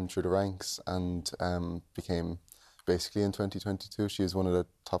then climbed through the ranks and became, basically in 2022, she is one of the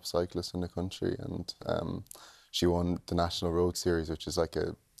top cyclists in the country, and she won the National Road Series, which is like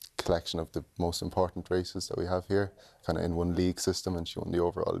a collection of the most important races that we have here, kind of in one league system, and she won the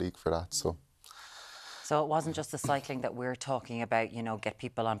overall league for that. So it wasn't just the cycling that we're talking about, get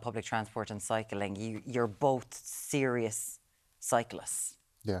people on public transport and cycling. You're both serious cyclists.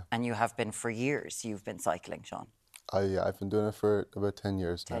 Yeah. And you have been for years. You've been cycling, Sean. I've been doing it for about 10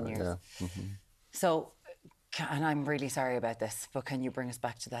 years now. 10 years. Yeah. Mm-hmm. So, and I'm really sorry about this, but can you bring us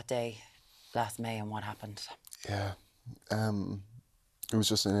back to that day last May and what happened? Yeah. It was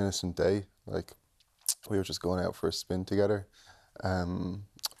just an innocent day. Like, we were just going out for a spin together.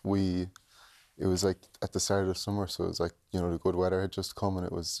 It was like at the start of summer, so it was like, the good weather had just come and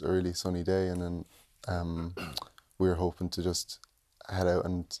it was a really sunny day, and then we were hoping to just head out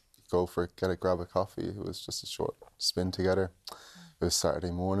and go grab a coffee. It was just a short spin together. It was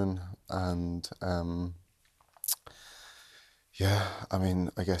Saturday morning, and I mean,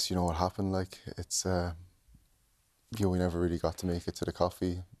 I guess you know what happened. Like, it's we never really got to make it to the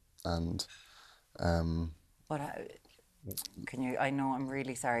coffee, and I know I'm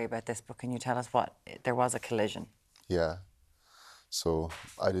really sorry about this, but can you tell us what there was a collision? Yeah. So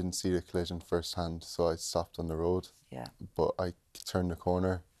I didn't see the collision firsthand, so I stopped on the road. Yeah. But I turned the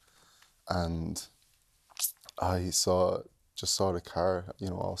corner, and I just saw the car,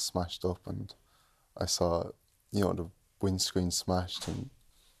 all smashed up, and I saw, the windscreen smashed and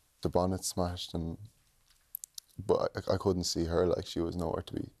the bonnet smashed, but I couldn't see her. Like, she was nowhere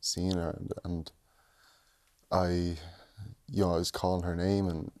to be seen, and I was calling her name,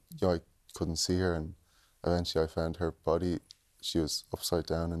 and I couldn't see her, and eventually I found her body. She was upside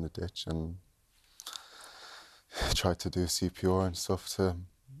down in the ditch, and tried to do CPR and stuff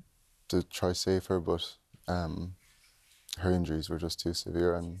to try save her, but her injuries were just too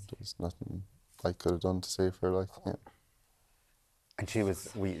severe, and there was nothing I could have done to save her. Like, yeah. And she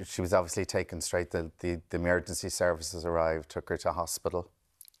was obviously taken straight. The emergency services arrived, took her to hospital.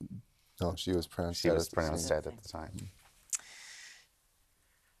 No, she was pronounced dead at the time.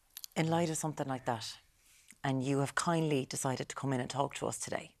 In light of something like that, and you have kindly decided to come in and talk to us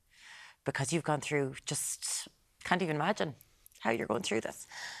today, because you've gone through, just can't even imagine how you're going through this.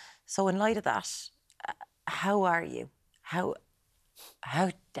 So in light of that, how are you? How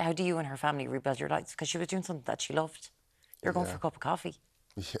do you and her family rebuild your lives? Because she was doing something that she loved. You're going for a cup of coffee.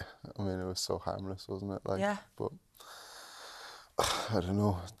 Yeah, I mean, it was so harmless, wasn't it? Like, yeah. But I don't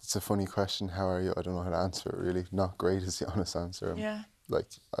know. It's a funny question. How are you? I don't know how to answer it, really. Not great is the honest answer. Yeah. Like,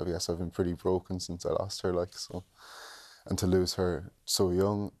 I guess I've been pretty broken since I lost her, like, so. And to lose her so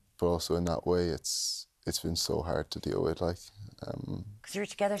young, but also in that way, it's been so hard to deal with, like. Because you were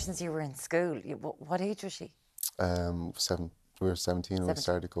together since you were in school. What age was she? We were 17 when we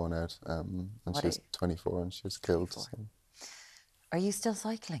started going out, and she was 24 and she was killed. So. Are you still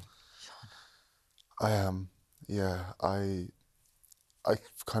cycling, Sean? I am, yeah. I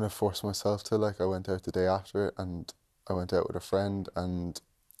kind of forced myself to, like, I went out the day after it and I went out with a friend and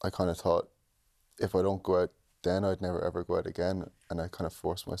I kind of thought if I don't go out then I'd never ever go out again, and I kind of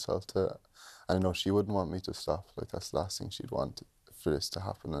forced myself to. And I know she wouldn't want me to stop, like that's the last thing she'd want for this to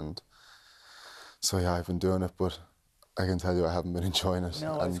happen. And so yeah, I've been doing it, but I can tell you I haven't been enjoying it.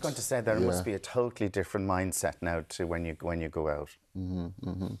 No, I was going to say there must be a totally different mindset now to when you go out. And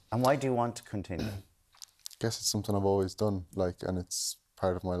why do you want to continue? I guess it's something I've always done, like, and it's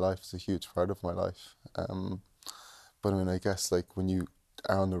part of my life. It's a huge part of my life. But I mean, I guess like when you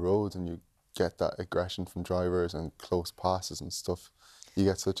are on the road and you get that aggression from drivers and close passes and stuff, you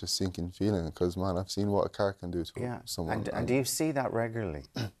get such a sinking feeling because, man, I've seen what a car can do to someone. And do you see that regularly?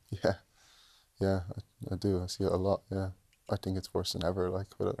 Yeah, I do. I see it a lot, yeah. I think it's worse than ever, like,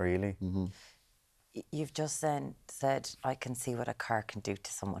 with it. Really? You've just then said, I can see what a car can do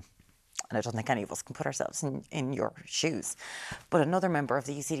to someone. And I don't think any of us can put ourselves in your shoes. But another member of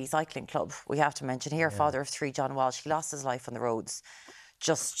the UCD Cycling Club, we have to mention here, father of 3, John Walsh, he lost his life on the roads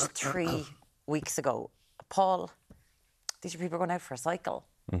just 3 weeks ago. Paul, these are people going out for a cycle.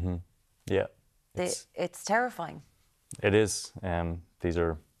 Yeah. It's terrifying. It is. These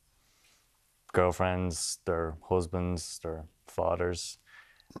are girlfriends, their husbands, their fathers,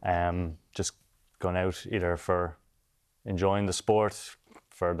 just going out either for enjoying the sport,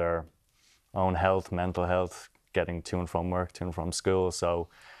 for their own health, mental health, getting to and from work, to and from school. So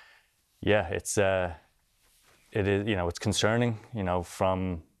yeah, it is, you know, it's concerning, you know,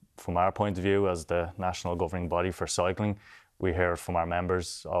 from our point of view as the national governing body for cycling. We hear from our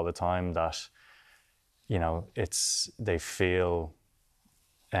members all the time that, you know, they feel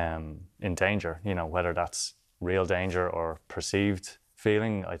in danger, you know, whether that's real danger or perceived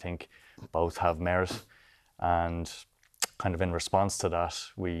feeling. I think both have merit, and kind of in response to that,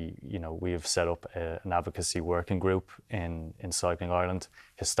 we have set up an advocacy working group in Cycling Ireland.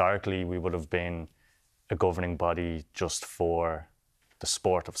 Historically, we would have been a governing body just for the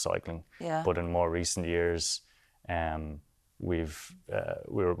sport of cycling, but in more recent years,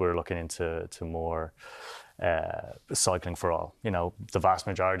 we're looking into more cycling for all. You know, the vast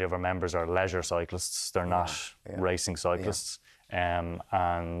majority of our members are leisure cyclists. They're not racing cyclists.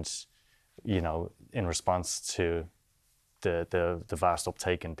 And, you know, in response to the vast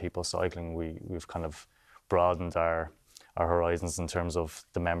uptake in people cycling, we've kind of broadened our horizons in terms of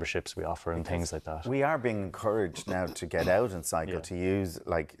the memberships we offer and things like that. We are being encouraged now to get out and cycle, to use,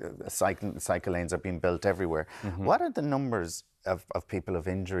 like, cycle lanes are being built everywhere. What are the numbers of people of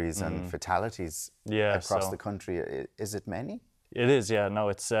injuries and fatalities across the country? Is it many? It is, yeah. No,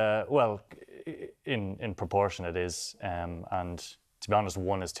 it's, well, in proportion it is. And to be honest,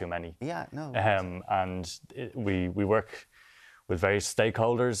 one is too many. Yeah, no. And we work with various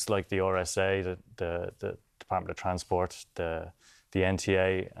stakeholders like the RSA, the Department of Transport, the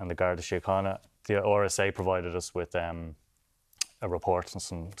NTA and the Garda Síochána. The RSA provided us with a report and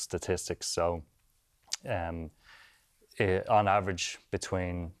some statistics. So on average,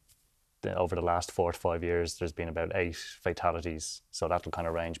 over the last 4 to 5 years, there's been about 8 fatalities. So that'll kind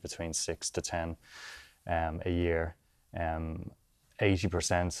of range between 6 to 10 a year.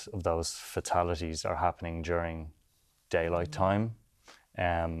 80% of those fatalities are happening during daylight time.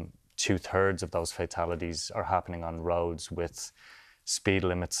 2/3 of those fatalities are happening on roads with speed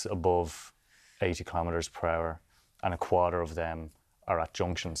limits above 80 kilometers per hour, and 1/4 of them are at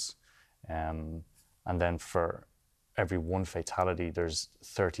junctions. And then for every 1 fatality, there's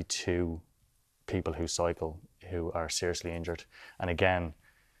 32 people who cycle who are seriously injured. And again,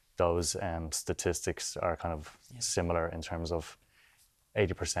 those statistics are kind of similar in terms of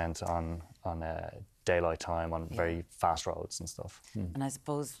 80% on daylight time on very fast roads and stuff. And I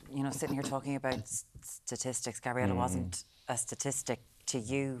suppose, you know, sitting here talking about statistics, Gabriella wasn't a statistic to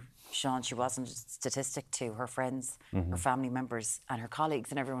you, Sean. She wasn't a statistic to her friends, her family members, and her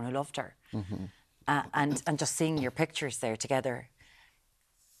colleagues, and everyone who loved her. And just seeing your pictures there together.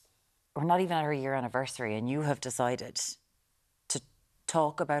 We're not even at her year anniversary, and you have decided to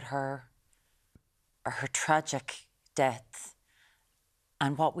talk about her tragic death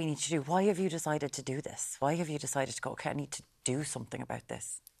and what we need to do. Why have you decided to do this? Why have you decided to go, okay, I need to do something about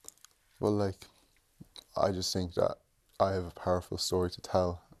this? Well, like, I just think that I have a powerful story to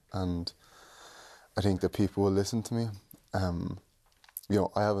tell, and I think that people will listen to me. You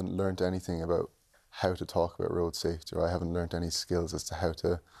know, I haven't learned anything about how to talk about road safety, or I haven't learned any skills as to how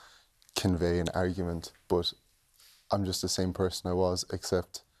to convey an argument, but I'm just the same person I was,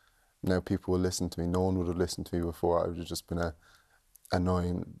 except now people will listen to me. No one would have listened to me before. I would have just been a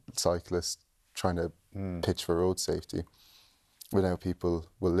annoying cyclist trying to pitch for road safety. But now people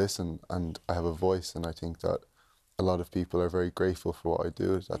will listen, and I have a voice, and I think that a lot of people are very grateful for what I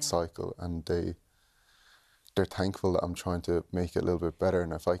do at that cycle, and they're thankful that I'm trying to make it a little bit better.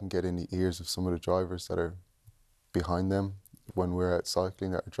 And if I can get in the ears of some of the drivers that are behind them when we're out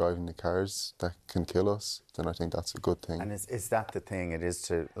cycling, that are driving the cars that can kill us, then I think that's a good thing. And is that the thing? It is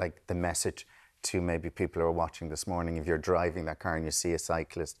to, like, the message to maybe people who are watching this morning. If you're driving that car and you see a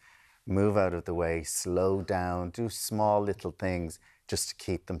cyclist, move out of the way, slow down, do small little things just to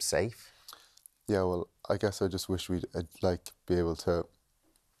keep them safe. Yeah, well, I guess I just wish we'd like be able to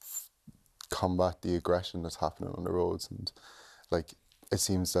combat the aggression that's happening on the roads, and like it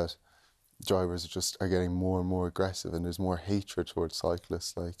seems that drivers are getting more and more aggressive, and there's more hatred towards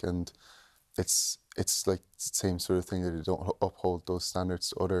cyclists, like, and it's like the same sort of thing that they don't uphold those standards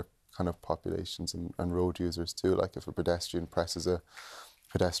to other kind of populations and road users too. Like if a pedestrian presses a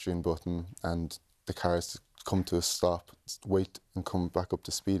pedestrian button and the cars come to a stop, wait and come back up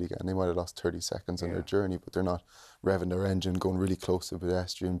to speed again, they might have lost 30 seconds on their journey, but they're not revving their engine, going really close to a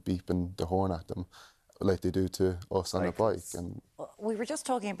pedestrian, beeping the horn at them like they do to us on a bike. And we were just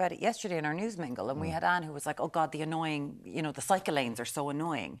talking about it yesterday in our news mingle, and we had Anne who was like, oh God, the annoying, you know, the cycle lanes are so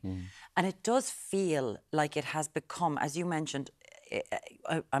annoying. And it does feel like it has become, as you mentioned,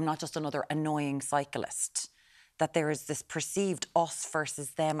 I'm not just another annoying cyclist, that there is this perceived us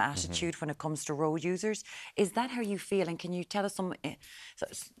versus them attitude when it comes to road users. Is that how you feel? And can you tell us some...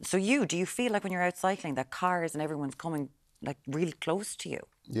 So do you feel like when you're out cycling that cars and everyone's coming like really close to you?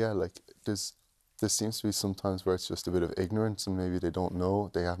 Yeah, like there seems to be sometimes where it's just a bit of ignorance, and maybe they don't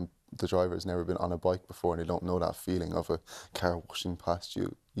know, the driver's never been on a bike before, and they don't know that feeling of a car whooshing past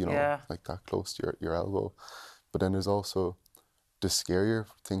you, you know, like that close to your elbow. But then there's also the scarier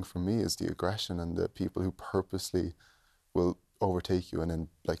thing for me is the aggression and the people who purposely will overtake you, and then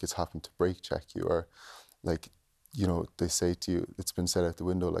like it's happened to brake check you, or like, you know, they say to you, it's been said out the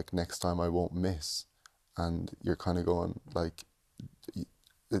window, like, next time I won't miss. And you're kind of going like,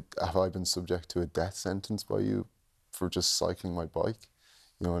 have I been subject to a death sentence by you for just cycling my bike?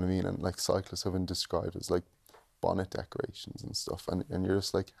 You know what I mean? And like cyclists have been described as like bonnet decorations and stuff. And you're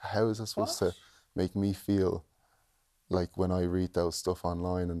just like, how is that supposed to make me feel like when I read those stuff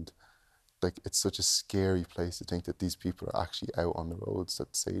online? And like, it's such a scary place to think that these people are actually out on the roads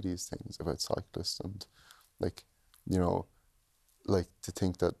that say these things about cyclists. And like, you know, like to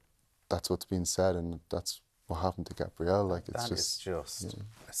think that that's what's being said and that's what happened to Gabrielle. Like, it's just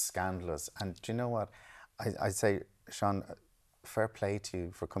scandalous. And do you know what? I say, Sean, fair play to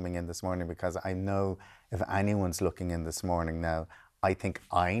you for coming in this morning, because I know if anyone's looking in this morning now, I think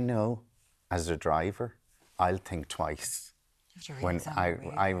I know as a driver, I'll think twice when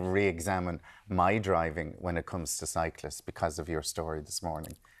I re-examine my driving when it comes to cyclists because of your story this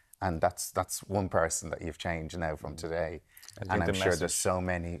morning. And that's one person that you've changed now from today. And I'm sure there's so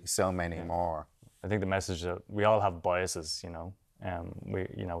many more. I think the message that we all have biases, you know,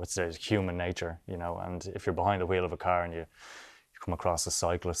 it's human nature, you know, and if you're behind the wheel of a car and you come across a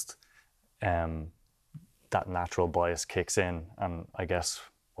cyclist, that natural bias kicks in. And I guess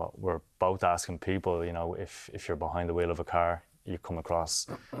what we're both asking people, you know, if you're behind the wheel of a car, you come across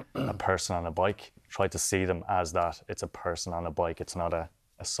a person on a bike, try to see them as that. It's a person on a bike, it's not a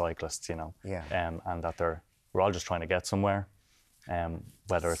cyclist, you know. Yeah. And that we're all just trying to get somewhere.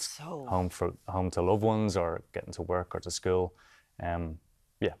 Whether it's home to loved ones or getting to work or to school.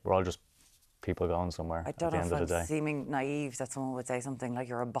 We're all just people going somewhere I don't at the end know of if the I'm day. seeming naive that someone would say something like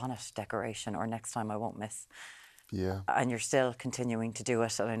you're a bonnet decoration or next time I won't miss. Yeah. And you're still continuing to do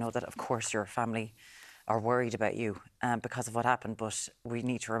it. And I know that, of course, your family are worried about you because of what happened, but we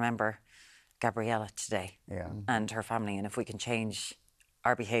need to remember Gabriella today and her family. And if we can change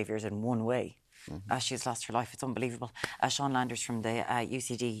our behaviours in one way, She's lost her life. It's unbelievable. Sean Landers from the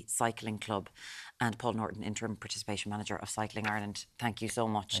UCD Cycling Club and Paul Norton, Interim Participation Manager of Cycling Ireland. Thank you so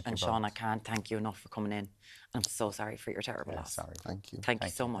much. And Sean, I can't thank you enough for coming in. I'm so sorry for your terrible loss. Sorry. Thank you. Thank you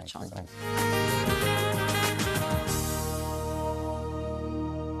so much, Sean.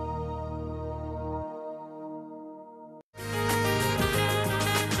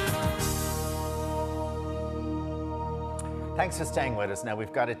 Thanks for staying with us. Now,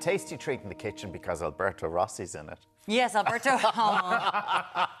 we've got a tasty treat in the kitchen because Alberto Rossi's in it. Yes, Alberto.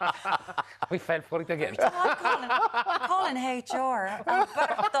 We fell for it again. Calling HR.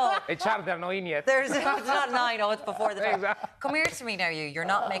 Alberto. HR, they're not in yet. It's not 9, it's before the time. Exactly. Come here to me now, you. You're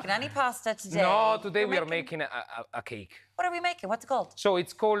not making any pasta today. No, today we are making a cake. What are we making? What's it called? So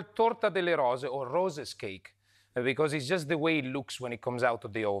it's called torta delle rose or roses cake because it's just the way it looks when it comes out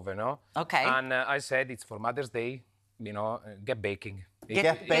of the oven, no? Okay. And I said it's for Mother's Day, get baking.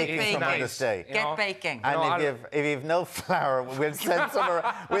 Get baking for Mother's Day. Get baking. And if you've no flour, we'll send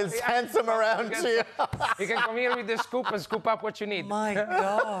some around to you. You can come here with the scoop and scoop up what you need. My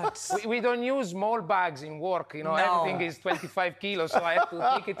God. We don't use small bags in work, No. Everything is 25 kilos, so I have to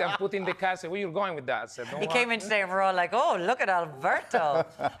take it and put in the car. I said, where are you going with that? I said, He came in today and we're all like, oh, look at Alberto.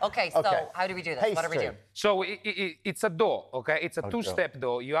 Okay, so how do we do this? What are we doing? So it's a dough, okay? It's a two-step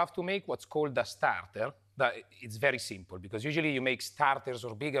dough. You have to make what's called a starter. It's very simple because usually you make starters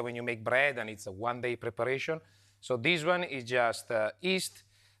or bigger when you make bread and it's a one-day preparation. So this one is just yeast,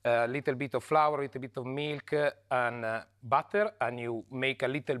 a little bit of flour, a little bit of milk and butter, and you make a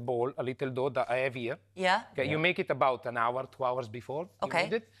little ball, a little dough that I have here. Yeah. Okay, you make it about an hour, 2 hours before you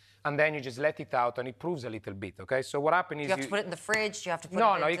need it. And then you just let it out and it proves a little bit, okay? So what happens is you have to put it in the fridge, you have to put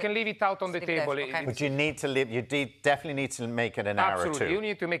No, you can leave it out on the table. But you need to definitely need to make it an hour or two. Absolutely, you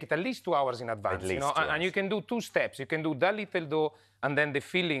need to make it at least 2 hours in advance. At least 2 hours. And you can do 2 steps. You can do that little dough and then the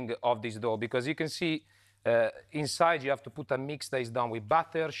filling of this dough because you can see inside you have to put a mix that is done with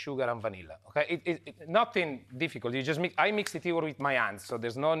butter, sugar and vanilla, okay? Nothing difficult, you just mix. I mixed it here with my hands, so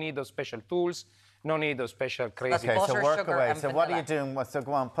there's no need of special tools. No need of special crazy. Okay, so work away. So what are you doing? So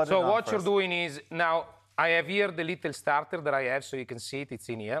go on, put it on. So what first. you're doing is now I have here the little starter that I have, so you can see it. It's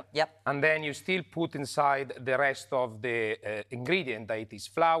in here. Yep. And then you still put inside the rest of the ingredient. That it is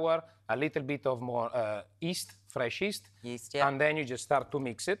flour, a little bit of more yeast, fresh yeast. Yeast, yeah. And then you just start to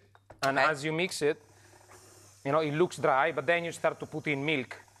mix it. And as you mix it, it looks dry, but then you start to put in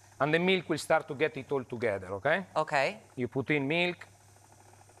milk, and the milk will start to get it all together. Okay. Okay. You put in milk.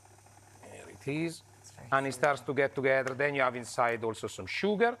 And it starts to get together. Then you have inside also some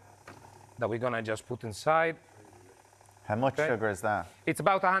sugar that we're gonna just put inside. How much sugar is that? It's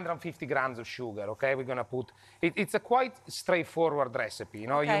about 150 grams of sugar, okay? We're gonna put, it's a quite straightforward recipe.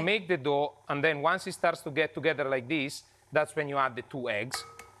 You make the dough, and then once it starts to get together like this, that's when you add the 2 eggs.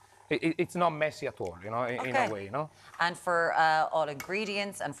 It's not messy at all, in a way, And for all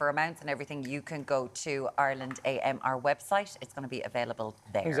ingredients and for amounts and everything, you can go to Ireland AM, our website. It's going to be available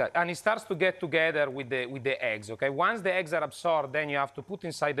there. Exactly, and it starts to get together with the eggs, okay? Once the eggs are absorbed, then you have to put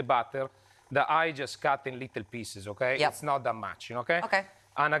inside the butter that I just cut in little pieces, okay? Yep. It's not that much, okay? Okay.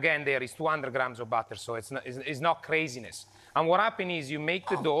 And again, there is 200 grams of butter, so it's not craziness. And what happens is you make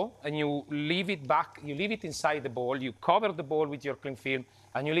the dough and you leave it back, you leave it inside the bowl, you cover the bowl with your cling film,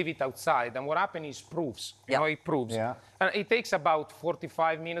 and you leave it outside. And what happens is proofs. It proofs. Yeah. And it takes about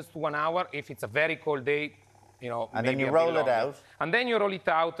 45 minutes to 1 hour. If it's a very cold day, and then you roll it out. And then you roll it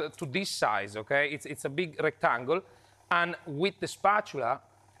out to this size, okay? It's a big rectangle. And with the spatula,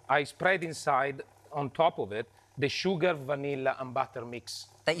 I spread inside, on top of it, the sugar, vanilla, and butter mix.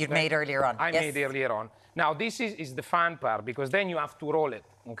 That you'd made earlier on. I made earlier on. Now, this is the fun part, because then you have to roll it,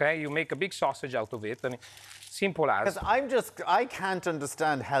 okay? You make a big sausage out of it, and simple as. Because I can't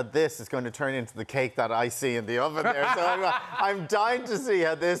understand how this is going to turn into the cake that I see in the oven there. So I'm dying to see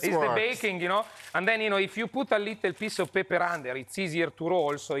how this works. It's the baking, And then, if you put a little piece of paper under, it's easier to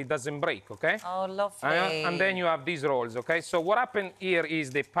roll so it doesn't break, okay? Oh, lovely. And then you have these rolls, okay? So what happened here is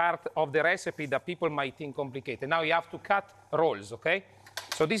the part of the recipe that people might think complicated. Now you have to cut rolls, okay?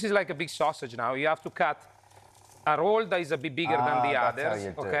 So this is like a big sausage now. You have to cut a roll that is a bit bigger than the others,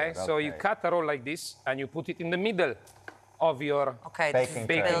 okay? So you cut a roll like this, and you put it in the middle of your baking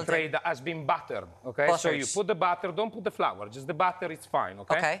tray that has been buttered, okay? Buttered. So you put the butter, don't put the flour, just the butter, it's fine,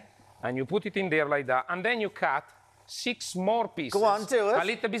 okay? Okay. And you put it in there like that, and then you cut 6 more pieces. Go on, do it. A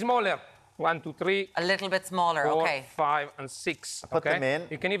little bit smaller. 1, 2, 3. A little bit smaller, 4, okay. 5, and 6. Put them in.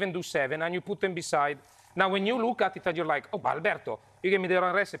 You can even do 7, and you put them beside. Now, when you look at it, and you're like, oh, Alberto, you gave me the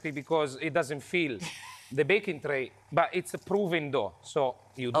wrong recipe because it doesn't fill the baking tray, but it's a proven dough. So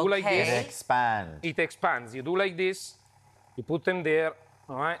you do like this. It expands. It expands. You do like this. You put them there,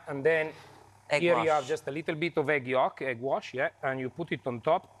 all right? And then Here you have just a little bit of egg yolk, egg wash, yeah, and you put it on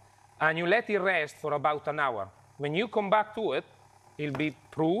top, and you let it rest for about an hour. When you come back to it, it'll be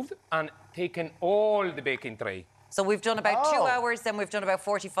proved and taken all the baking tray. So we've done about 2 hours, then we've done about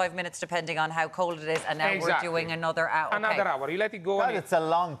 45 minutes, depending on how cold it is, and now we're doing another hour. Another hour. You let it go. God, it's a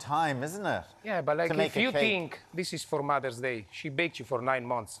long time, isn't it? Yeah, but like if you think this is for Mother's Day, she baked you for 9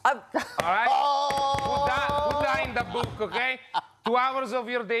 months. All right? Put that in the book, okay? 2 hours of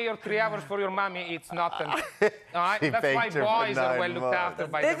your day or 3 hours for your mommy, it's nothing. All right? That's why boys are well looked after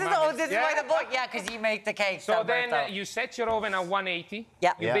by their mommies. This is why the book, because you make the cake. So then you set your oven at 180.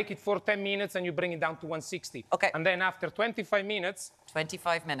 Yeah. You bake it for 10 minutes and you bring it down to 160. Okay. And then after 25 minutes...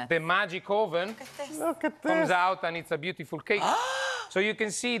 25 minutes. The magic oven comes out and it's a beautiful cake. So you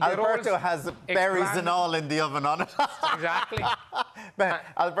can see the Alberto has berries and all in the oven on it. Exactly.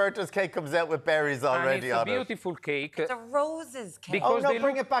 Alberto's cake comes out with berries already on it. It's a beautiful cake. It's a roses cake. Because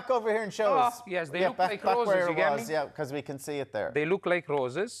bring it back over here and show us. Yes, they look like roses. Where you get me? Yeah, because we can see it there. They look like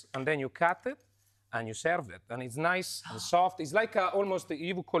roses, and then you cut it and you serve it, and it's nice and soft. It's like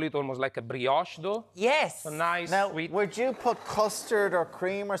you would call it almost like a brioche dough. Yes. So nice, now, sweet. Would you put custard or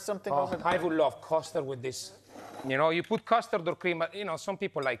cream or something over it? I would love custard with this. You know, you put custard or cream, but, you know, some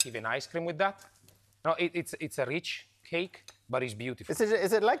people like even ice cream with that. No, it's a rich cake, but it's beautiful.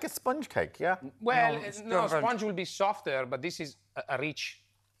 Is it like a sponge cake, yeah? Well, no, sponge will be softer, but this is a rich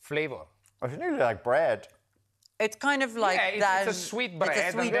flavor. It's nearly like bread. It's kind of like that. It's a sweet bread. It's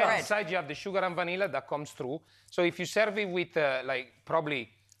a sweet and then bread. Inside you have the sugar and vanilla that comes through. So if you serve it with, probably...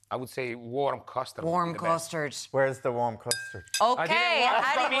 I would say warm custard. Warm custard. Where's the warm custard? Okay,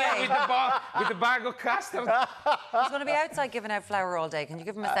 anyway. With the bag of custard. He's going to be outside giving out flour all day. Can you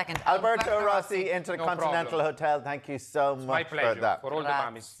give him a second? Alberto Rossi, Intercontinental Hotel, thank you so much my pleasure, for that. For all the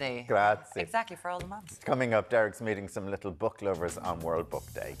mummies. Grazie. Exactly, for all the mums. Coming up, Deric's meeting some little book lovers on World Book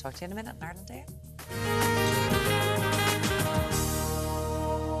Day. Talk to you in a minute in Ireland Day.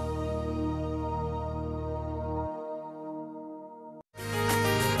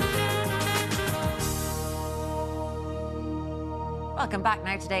 Welcome back.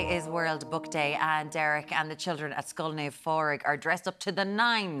 Now today is World Book Day and Deric and the children at Scoilnaoibh Fóraig are dressed up to the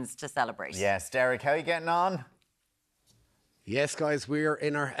nines to celebrate. Yes, Deric, how are you getting on? Yes, guys, we're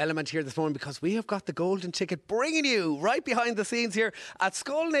in our element here this morning because we have got the golden ticket bringing you right behind the scenes here at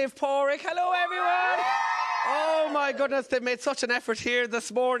Scoilnaoibh Fóraig. Hello, everyone. Oh, my goodness, they've made such an effort here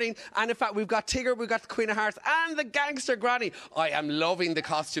this morning. And in fact, we've got Tigger, we've got the Queen of Hearts and the Gangster Granny. I am loving the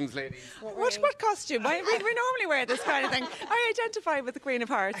costumes, ladies. What costume? We normally wear this kind of thing. I identify with the Queen of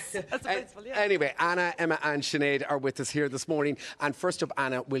Hearts. That's the principle, yeah. Anyway, Anna, Emma and Sinead are with us here this morning. And first up,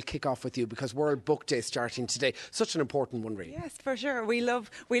 Anna, we'll kick off with you because World Book Day starting today. Such an important one, really. Yes, for sure. We love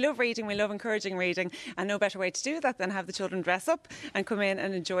reading, we love encouraging reading. And no better way to do that than have the children dress up and come in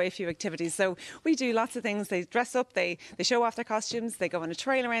and enjoy a few activities. So we do lots of things. They dress up, they show off their costumes, they go on a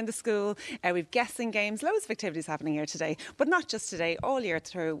trail around the school. We've guessing games, loads of activities happening here today. But not just today, all year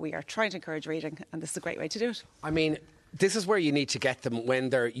through, we are trying to encourage reading, and this is a great way to do it. I mean, this is where you need to get them when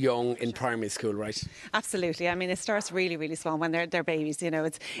they're young in primary school, right? Absolutely. I mean, it starts really, really small when they're babies. You know,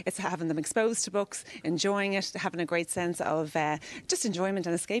 it's having them exposed to books, enjoying it, having a great sense of just enjoyment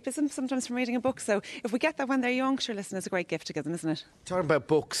and escapism sometimes from reading a book. So if we get that when they're young, sure, listen, it's a great gift to give them, isn't it? Talking about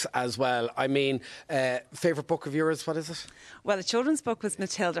books as well, I mean, favourite book of yours, what is it? Well, the children's book was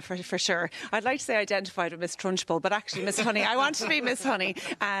Matilda, for sure. I'd like to say I identified with Miss Trunchbull, but actually Miss Honey. I wanted to be Miss Honey,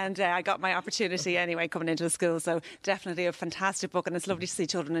 and I got my opportunity anyway coming into the school. So definitely a fantastic book, and it's lovely to see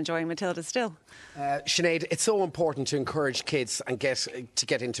children enjoying Matilda still. Sinead, it's so important to encourage kids and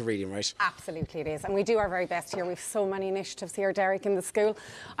get into reading, right? Absolutely it is, and we do our very best here. We've so many initiatives here, Deric, in the school.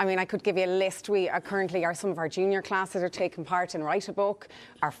 I mean, I could give you a list. We are currently, some of our junior classes are taking part in Write a Book.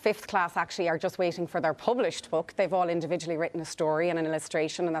 Our 5th class actually are just waiting for their published book. They've all individually written a story and an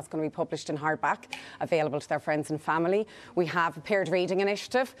illustration, and that's going to be published in hardback, available to their friends and family. We have a paired reading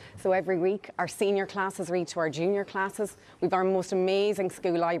initiative, so every week our senior classes read to our junior classes. We've our most amazing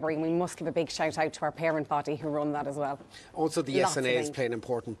school library, and we must give a big shout out to our parent body who run that as well. Also, the SNAs play an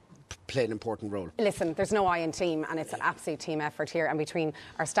important role. Listen, there's no I in team, and it's an absolute team effort here. And between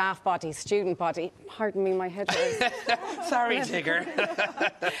our staff body, student body, pardon me, my head is... Sorry, Tigger.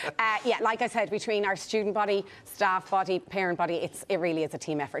 Yeah, like I said, between our student body, staff body, parent body, it really is a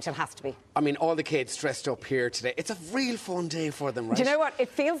team effort. It has to be. I mean, all the kids dressed up here today. It's a real fun day for them, right? Do you know what? It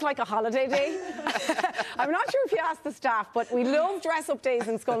feels like a holiday day. I'm not sure if you asked the staff, but we love dress-up days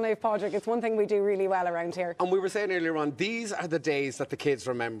in Scoilnaoibh Fóraig. It's one thing we do really well around here. And we were saying earlier on, these are the days that the kids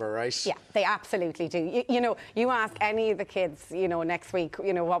remember, right? Yeah, they absolutely do. You know, you ask any of the kids, you know, next week,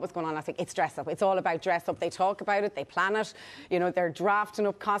 you know, what was going on last week, it's dress up. It's all about dress up. They talk about it, they plan it, you know, they're drafting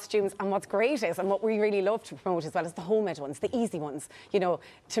up costumes. And what's great is, and what we really love to promote as well, is the homemade ones, the easy ones, you know,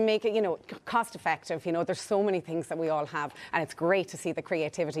 to make it, you know, cost effective. You know, there's so many things that we all have, and it's great to see the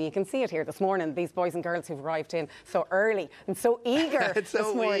creativity. You can see it here this morning, these boys and girls who've arrived in so early and so eager It's so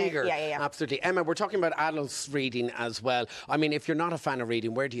this morning. eager. Yeah. Absolutely. Emma, we're talking about adults reading as well. I mean, if you're not a fan of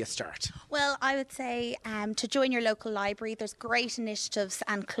reading, where do you start? Well, I would say to join your local library. There's great initiatives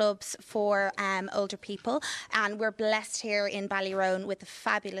and clubs for older people, and we're blessed here in Ballyroan with a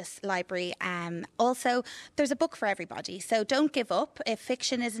fabulous library. Also, there's a book for everybody, so don't give up. If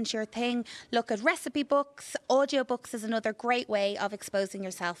fiction isn't your thing, look at recipe books. Audiobooks is another great way of exposing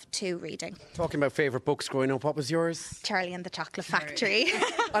yourself to reading. Talking about favourite books growing up, what was yours? Charlie and the Chocolate Factory.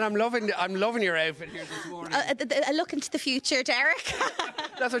 And I'm loving your outfit here this morning. A look into the future, Deric.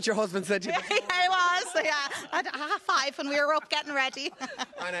 That's what your husband said to you. Yeah, it was. Yeah, at 5:30 when we were up getting ready.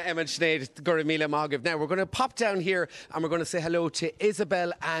 Anna, Emma, Sinead, Guramila Magav. Now we're going to pop down here and we're going to say hello to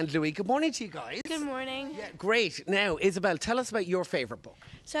Isabel and Louis. Good morning to you guys. Good morning. Yeah, great. Now, Isabel, tell us about your favourite book.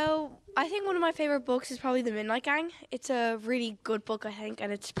 So, I think one of my favourite books is probably The Midnight Gang. It's a really good book, I think,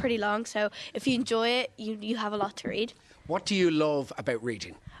 and it's pretty long. So, if you enjoy it, you have a lot to read. What do you love about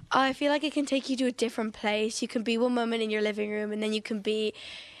reading? I feel like it can take you to a different place. You can be one moment in your living room, and then you can be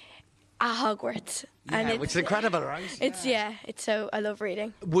at Hogwarts. Yeah, which is incredible, right? It's so I love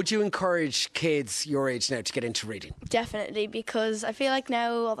reading. Would you encourage kids your age now to get into reading? Definitely, because I feel like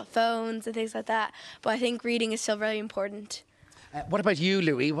now all the phones and things like that, but I think reading is still very important. What about you,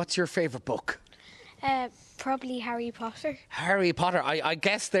 Louis? What's your favourite book? Probably Harry Potter. Harry Potter. I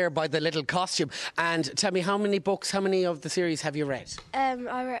guessed there by the little costume. And tell me, how many of the series have you read?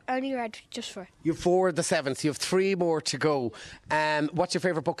 I only read just 4. You've 4 the 7th. You have 3 more to go. What's your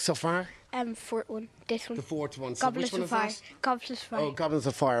favourite book so far? Fourth one. This one. The 4th one. So Goblets which one of is Fire. that? Goblets of Fire. Oh, Goblins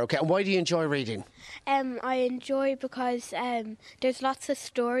of Fire. Okay. And why do you enjoy reading? I enjoy because there's lots of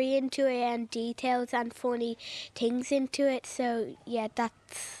story into it and details and funny things into it. So yeah,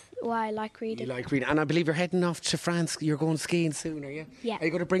 that's why I like reading. You like reading. And I believe you're heading off to France. You're going skiing soon, are you? Yeah. Are you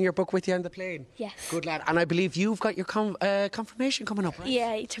going to bring your book with you on the plane? Yes. Good lad. And I believe you've got your confirmation coming up, right?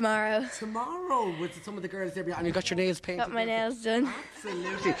 Yeah, tomorrow. Tomorrow with some of the girls there. And you got your nails painted. Got my nails done.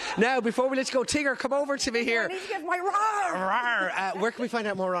 Absolutely. Now, before we let you go, Tigger, come over to me here. I need to get my roar. Where can we find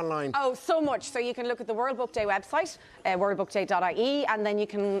out more online? Oh, so much. So you can look at the World Book Day website, worldbookday.ie, and then you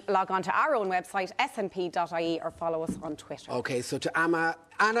can log on to our own website, snp.ie, or follow us on Twitter. Okay, so to Anna,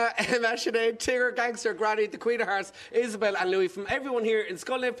 Emma, Sinead, Tigger, Gangster, Granny, the Queen of Hearts, Isabel and Louis, from everyone here in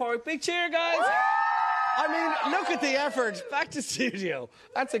Scullinane Park, big cheer, guys! I mean, look at the effort. Back to studio.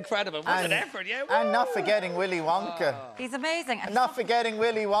 That's incredible. What an effort, yeah. And not forgetting Willy Wonka. He's amazing. And not forgetting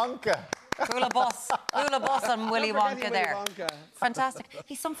Willy Wonka. Hula bus and Willy Wonka there. Wonka. Fantastic.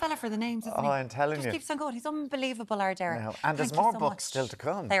 He's some fella for the names, isn't he? I'm telling you. Just keeps on going. He's unbelievable, our Deric. No. And there's more books still to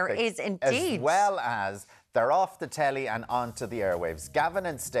come. There is indeed. As well as they're off the telly and onto the airwaves. Gavin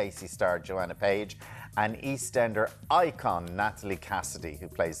and Stacy star Joanna Page and EastEnder icon Natalie Cassidy, who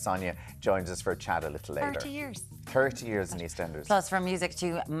plays Sonia, joins us for a chat a little later. 30 years. 30 years in EastEnders. Plus, from music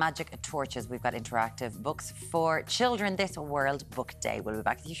to magic torches, we've got interactive books for children this World Book Day. We'll be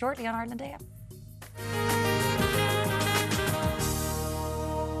back with you shortly on Ireland AM.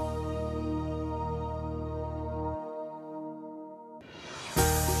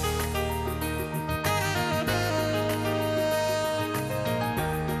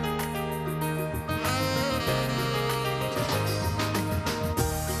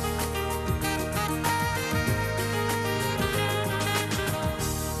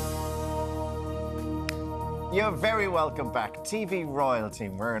 You're very welcome back. TV royalty,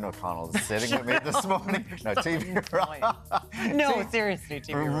 Myrne O'Connell's sitting with me this morning. No, TV royalty. No, seriously,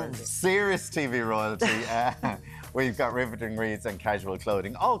 TV royalty. Serious TV royalty. We've got riveting reads and casual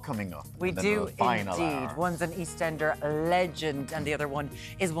clothing all coming up. We do indeed. One's an EastEnder legend, and the other one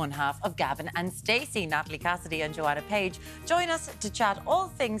is one half of Gavin and Stacy. Natalie Cassidy and Joanna Page join us to chat all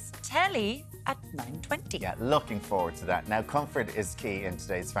things telly at 9:20. Yeah, looking forward to that. Now, comfort is key in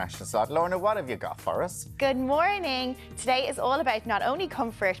today's fashion slot. Lorna, what have you got for us? Good morning. Today is all about not only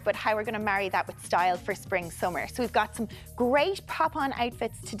comfort, but how we're going to marry that with style for spring, summer. So we've got some great pop-on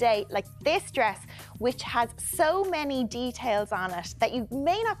outfits today, like this dress, which has so many details on it that you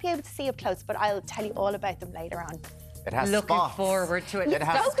may not be able to see up close, but I'll tell you all about them later on. It has Looking spots. forward to it. It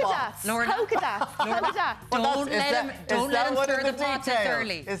has Polka spots. dots. Lorna. Polka dots. Polka dots. Don't let him stir the pot this details?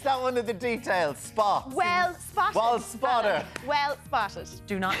 early. Is that one of the details? Spots. Well spotted. Well spotted. Well spotted.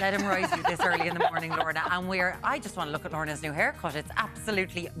 Do not let him rise you this early in the morning, Lorna. And I just want to look at Lorna's new haircut. It's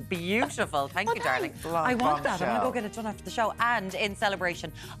absolutely beautiful. Thank you, darling. I want that. I'm going to go get it done after the show. And in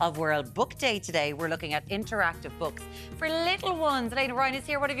celebration of World Book Day today, we're looking at interactive books for little ones. Elena Ryan is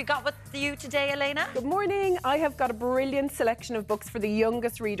here. What have you got with you today, Elena? Good morning. I have got a brilliant selection of books for the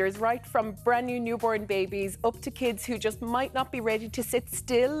youngest readers, right from brand new newborn babies up to kids who just might not be ready to sit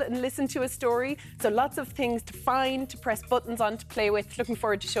still and listen to a story. So lots of things to find, to press buttons on, to play with. Looking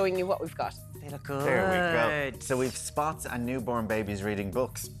forward to showing you what we've got. They look good. There we go. So we've spots and newborn babies reading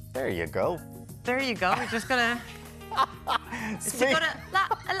books. There you go. There you go. We're just going to... I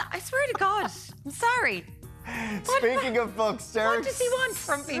swear to God, I'm sorry. Speaking of books, Deric. What does he want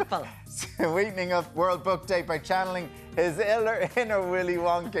from people? Sweetening up World Book Day by channeling his inner Willy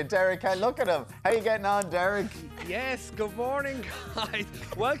Wonka. Deric, look at him. How you getting on, Deric? Yes, good morning, guys.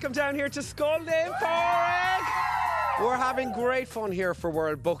 Welcome down here to Skull Nave Park. We're having great fun here for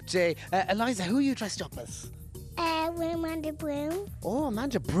World Book Day. Eliza, who are you dressed up as? Amanda Broom. Oh,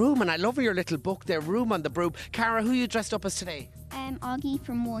 Amanda Broom, and I love your little book there, Room on the Broom. Cara, who are you dressed up as today? Augie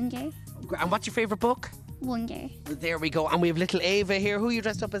from Wonder. And what's your favourite book? Wonder. There we go. And we have little Ava here. Who are you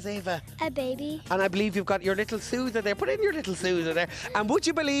dressed up as, Ava? A baby. And I believe you've got your little Susan there. Put in your little Susan there. And would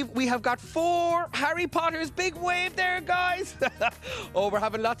you believe we have got 4 Harry Potters? Big wave there, guys. Oh, we're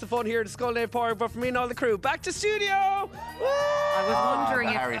having lots of fun here at Skull Nave Park, but for me and all the crew, back to studio. Woo! I was wondering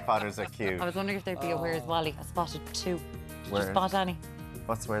if... Harry Potters are cute. I was wondering if there'd be a Where's Wally. I spotted 2. Did Where? you spot any?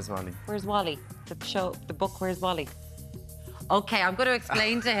 What's Where's Wally? Where's Wally? The book Where's Wally? Okay, I'm going to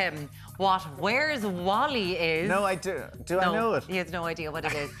explain to him what Where's Wally is. No, I do. I know it? He has no idea what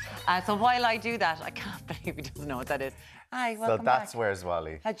it is. So while I do that, I can't believe he doesn't know what that is. Hi, welcome So that's back. Where's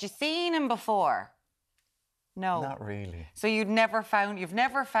Wally? Had you seen him before? No. Not really. So you've never found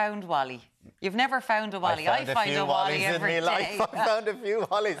Wally. You've never found a Wally. I find a Wally every day. I found a few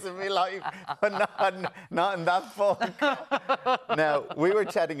Wallys in my life, but not in that book. Now, we were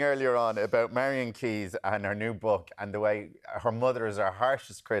chatting earlier on about Marion Keyes and her new book and the way her mother is her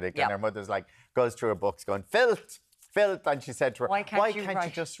harshest critic, and her mother's like, goes through her books going, filth, and she said to her, why can't you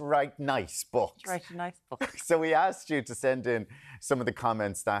just write nice books? Write a nice book. So we asked you to send in some of the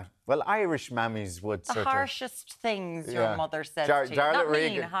comments that, well, Irish mammies would the sort harshest things your mother says to you. Charlotte Not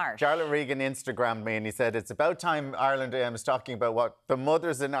Regan, mean, harsh. Charlotte Regan Instagrammed me and he said, it's about time Ireland AM is talking about what the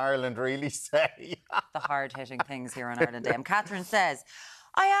mothers in Ireland really say. The hard-hitting things here on Ireland AM. Catherine says,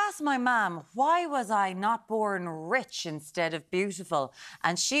 I asked my mum, why was I not born rich instead of beautiful?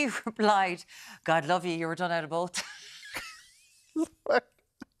 And she replied, God love you, you were done out of both.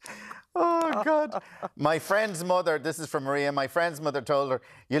 Oh, God. My friend's mother, this is from Maria, my friend's mother told her,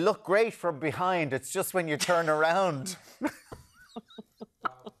 you look great from behind, it's just when you turn around.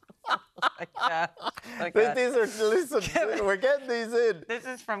 These are, listen, we're getting these in. This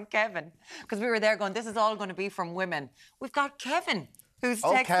is from Kevin, because we were there going, this is all going to be from women. We've got Kevin, who's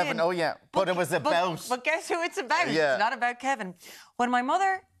texting. Oh, Kevin, oh, yeah. But it was about... But guess who it's about? Yeah. It's not about Kevin. When my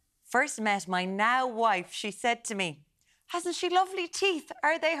mother first met my now wife, she said to me, hasn't she lovely teeth?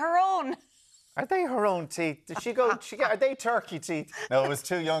 Are they her own? Are they her own teeth? Did she go? Are they turkey teeth? No, it was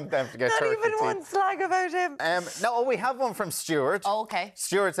too young then to get turkey teeth. Not even one slag about him. No, we have one from Stuart. Oh, okay.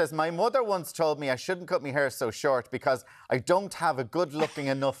 Stuart says, my mother once told me I shouldn't cut my hair so short because I don't have a good-looking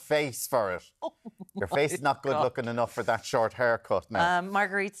enough face for it. Oh, your face is not good-looking enough for that short haircut now.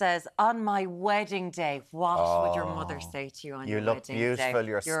 Marguerite says, on my wedding day, what would your mother say to you on your wedding day? You look beautiful,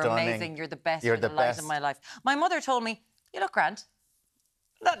 you're stunning. You're amazing, you're the best, you're the light of my life. My mother told me, you look grand.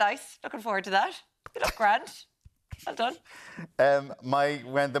 Not nice. Looking forward to that. You look grand. Well done.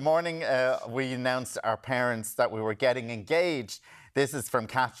 When the morning we announced our parents that we were getting engaged, this is from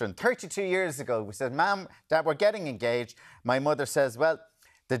Catherine. 32 years ago, we said, Ma'am, Dad, we're getting engaged. My mother says, well,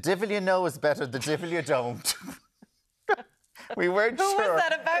 the devil you know is better than the devil you don't. We weren't sure. Who was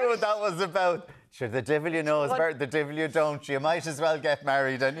that about? Who that was about. Sure, the devil you know is better than the devil you don't. You might as well get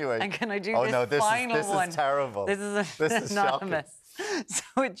married anyway. And can I do this final one? This is terrible. This is anonymous.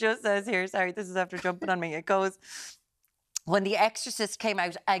 So it just says here, sorry, this is after jumping on me. It goes, when The Exorcist came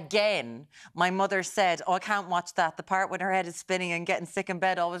out again, my mother said, oh, I can't watch that. The part when her head is spinning and getting sick in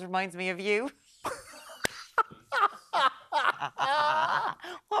bed always reminds me of you.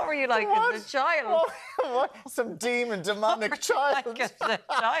 What were you like as a child? What? Some demonic child. Like as a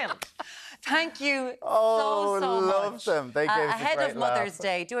child. Thank you Oh, so love much. them. They gave us a ahead great of Mother's laugh.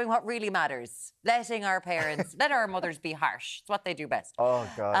 Day, doing what really matters. Letting our parents, let our mothers be harsh. It's what they do best. Oh,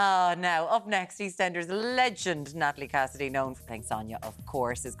 God. Now, up next, EastEnders legend Natalie Cassidy, known for playing Sonia, of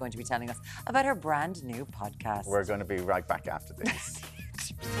course, is going to be telling us about her brand new podcast. We're going to be right back after this.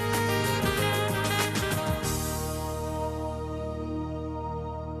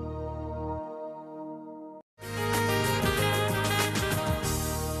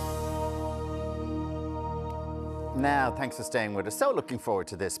 Now, thanks for staying with us. So looking forward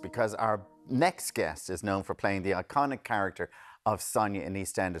to this because our next guest is known for playing the iconic character of Sonia in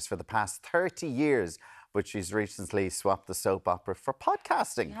EastEnders for the past 30 years, but she's recently swapped the soap opera for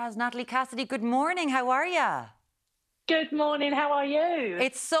podcasting. She has. Natalie Cassidy, good morning. How are you? Good morning. How are you?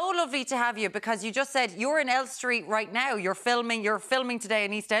 It's so lovely to have you because you just said you're in L Street right now. You're filming today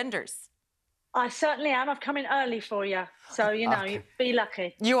in EastEnders. I certainly am. I've come in early for you. So, you know, you be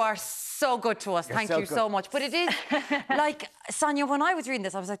lucky. You are so good to us. Thank you so much. But it is like, Sonia, when I was reading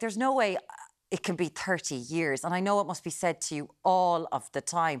this, I was like, there's no way it can be 30 years. And I know it must be said to you all of the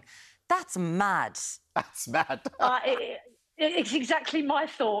time. That's mad. That's mad. It's exactly my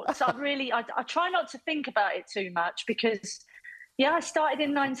thoughts. I try not to think about it too much because, I started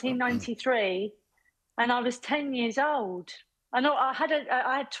in 1993 and I was 10 years old. I know I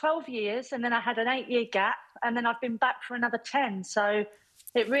had 12 years and then I had an 8-year gap and then I've been back for another 10. So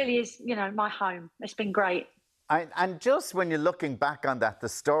it really is, my home. It's been great. And just when you're looking back on that, the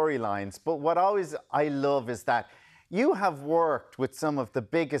storylines, but what I love is that you have worked with some of the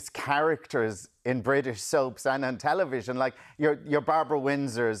biggest characters in British soaps and on television, like your Barbara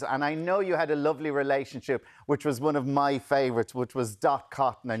Windsors. And I know you had a lovely relationship, which was one of my favourites, which was Dot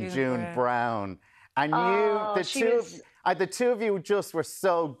Cotton and June Brown. And the two of you just were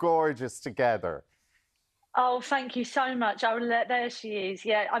so gorgeous together. Oh, thank you so much. There she is.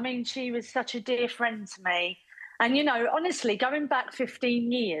 Yeah, I mean, she was such a dear friend to me. And, honestly, going back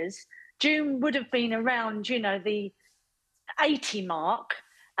 15 years, June would have been around, the 80 mark.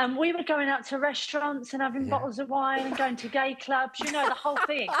 And we were going out to restaurants and having bottles of wine and going to gay clubs, the whole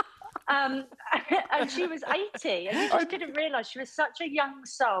thing. And she was 80 and you just didn't realise she was such a young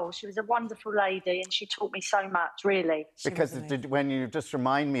soul. She was a wonderful lady and she taught me so much, really. Because when you just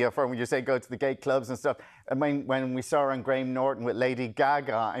remind me of her, when you say go to the gay clubs and stuff, I mean, when we saw her on Graham Norton with Lady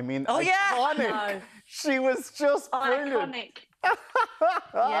Gaga, I mean, iconic. She was just brilliant. Iconic.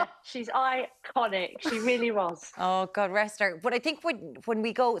 Yeah, she's iconic. She really was. Oh, God rest her. But I think when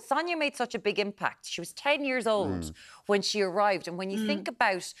we go, Sonia made such a big impact. She was 10 years old when she arrived. And when you think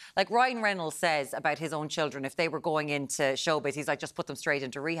about, like Ryan Reynolds says about his own children, if they were going into showbiz, he's like, just put them straight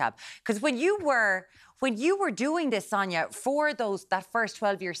into rehab. Because when you were doing this, Sonia, for that first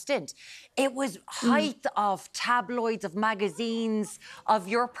 12-year stint, it was height of tabloids, of magazines, of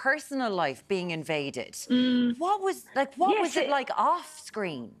your personal life being invaded. What was it like off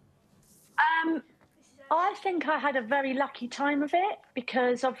screen? I think I had a very lucky time of it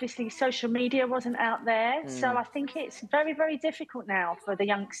because obviously social media wasn't out there. So I think it's very, very difficult now for the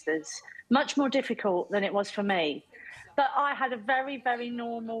youngsters, much more difficult than it was for me. But I had a very, very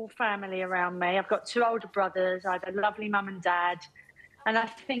normal family around me. I've got 2 older brothers. I had a lovely mum and dad. And I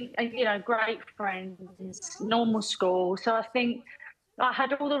think, great friends, normal school. So I think I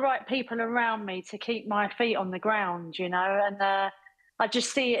had all the right people around me to keep my feet on the ground, and I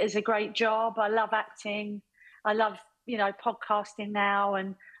just see it as a great job. I love acting. I love, podcasting now.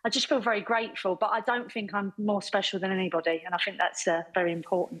 And I just feel very grateful. But I don't think I'm more special than anybody. And I think that's very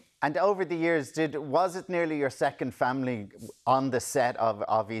important. And over the years, was it nearly your second family on the set of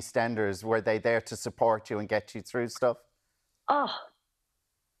EastEnders? Were they there to support you and get you through stuff? Oh,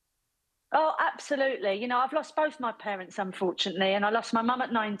 absolutely. I've lost both my parents, unfortunately. And I lost my mum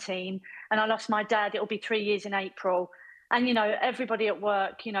at 19 and I lost my dad. It'll be 3 years in April. And, everybody at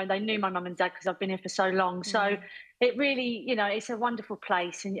work, they knew my mum and dad because I've been here for so long. So it really, it's a wonderful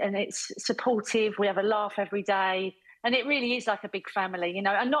place and it's supportive. We have a laugh every day. And it really is like a big family,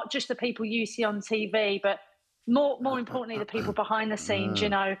 and not just the people you see on TV, but more importantly, the people behind the scenes,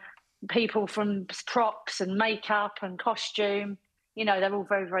 people from props and makeup and costume. They're all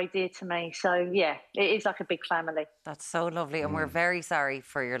very, very dear to me. So, yeah, it is like a big family. That's so lovely. And we're very sorry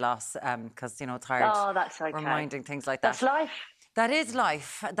for your loss because, it's hard that's okay. reminding things like that. That's life. That is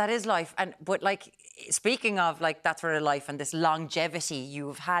life. That is life. But speaking of that sort of life and this longevity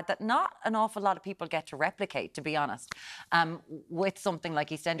you've had that not an awful lot of people get to replicate, to be honest, with something like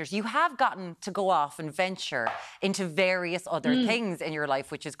EastEnders, you have gotten to go off and venture into various other things in your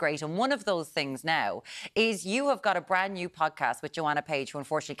life, which is great. And one of those things now is you have got a brand new podcast with Joanna Page, who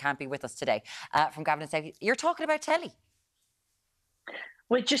unfortunately can't be with us today, from Gavin Stacy. You're talking about telly.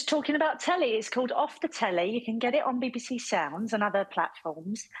 We're just talking about telly. It's called Off the Telly. You can get it on BBC Sounds and other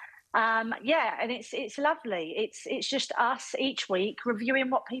platforms. Yeah, and it's lovely. It's just us each week reviewing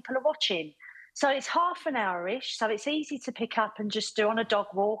what people are watching. So it's half an hour-ish, so it's easy to pick up and just do on a dog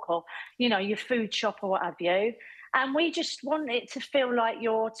walk or, you know, your food shop or what have you. And we just want it to feel like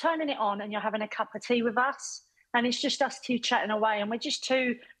you're turning it on and you're having a cup of tea with us. And it's just us two chatting away. And we're just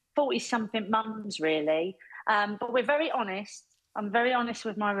two 40-something mums, really. But we're very honest. I'm very honest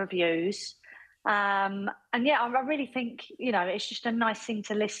with my reviews. And yeah, I really think, you know, it's just a nice thing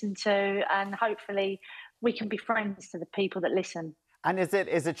to listen to. And hopefully we can be friends to the people that listen. And is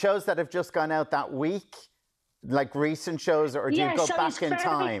it shows that have just gone out that week? Like recent shows, or do you go back in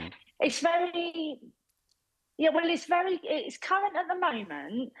time? It's very... Yeah, well, it's current at the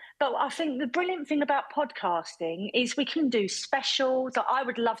moment, but I think the brilliant thing about podcasting is we can do specials. I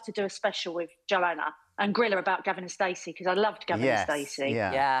would love to do a special with Joanna and grill her about Gavin and Stacy, because I loved Gavin and Stacy.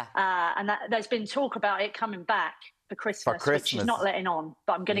 Yeah. And there's been talk about it coming back for Christmas, which she's not letting on,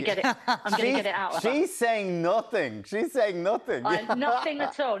 but I'm going to get it. I'm going to get it out of her. She's saying nothing. She's saying nothing. Nothing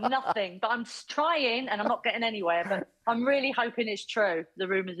at all, nothing. But I'm trying, and I'm not getting anywhere. But I'm really hoping it's true. The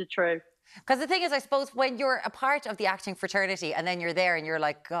rumours are true. Because the thing is, I suppose, when you're a part of the acting fraternity and then you're there and you're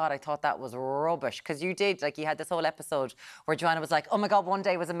like, God, I thought that was rubbish. Because you did, like, you had this whole episode where Joanna was like, oh my God, one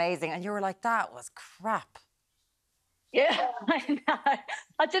day was amazing. And you were like, that was crap. Yeah, I know.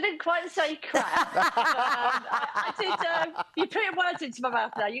 I didn't quite say crap. I did. You're putting words into my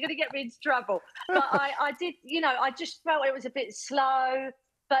mouth now. You're going to get me into trouble. But I did, you know, I just felt it was a bit slow.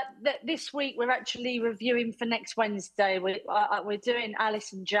 But this week we're actually reviewing for next Wednesday. We're doing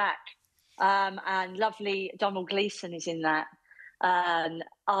Alice and Jack. And lovely Donald Gleeson is in that. And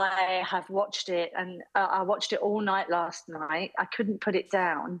I have watched it, and I watched it all night last night. I couldn't put it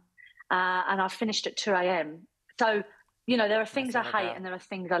down. And I finished at 2 a.m. So, you know, there are things I hate and there are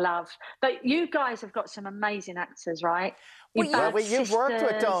things I love. But you guys have got some amazing actors, right? You've worked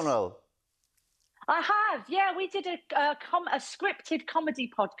with Donald. I have, yeah. We did a scripted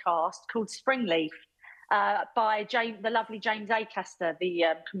comedy podcast called Springleaf by the lovely James Acaster, the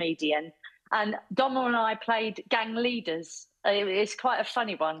comedian. And Donald and I played gang leaders. It's quite a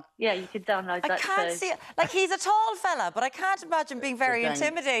funny one. Yeah, you could download that too. I can't see it. Like, he's a tall fella, but I can't imagine being very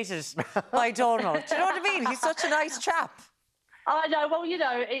intimidated by Donald. Do you know what I mean? He's such a nice chap. I know. Well, you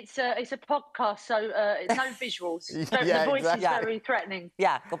know, it's a podcast, so it's no visuals. So the voice is very threatening.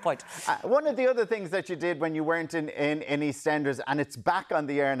 Yeah, good point. One of the other things that you did when you weren't in EastEnders, and it's back on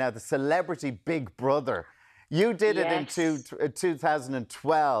the air now, the Celebrity Big Brother. You did it in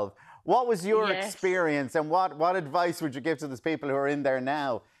 2012. What was your experience, and what advice would you give to those people who are in there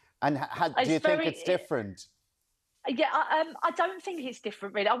now? And do you think it's different? Yeah, I don't think it's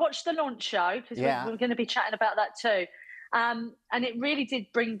different, really. I watched the launch show, because we're going to be chatting about that too. And it really did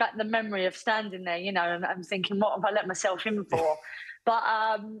bring back the memory of standing there, you know, and thinking, what have I let myself in for? But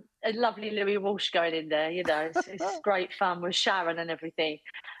a lovely Louis Walsh going in there, you know, it's great fun with Sharon and everything.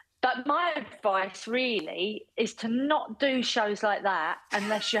 But my advice really is to not do shows like that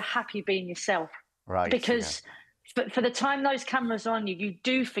unless you're happy being yourself. Right. Because for the time those cameras are on you, you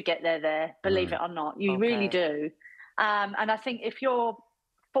do forget they're there, believe it or not. You really do. And I think if you're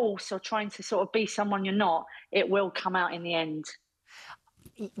false or trying to sort of be someone you're not, it will come out in the end.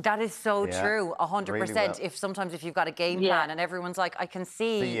 That is so true, 100%. Really well. If you've got a game plan and everyone's like, I can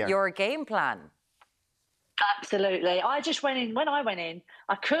see your game plan. Absolutely. I just went in. When I went in,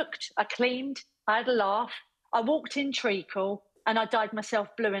 I cooked, I cleaned, I had a laugh, I walked in treacle, and I dyed myself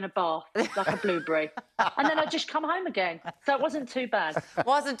blue in a bath, like a blueberry. And then I just come home again. So it wasn't too bad.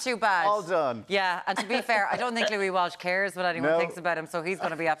 Wasn't too bad. All done. Yeah, and to be fair, I don't think Louis Walsh cares what anyone thinks about him, so he's going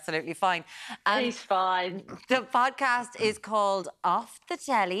to be absolutely fine. And he's fine. The podcast is called Off the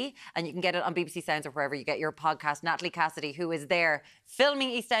Telly, and you can get it on BBC Sounds or wherever you get your podcast. Natalie Cassidy, who is there filming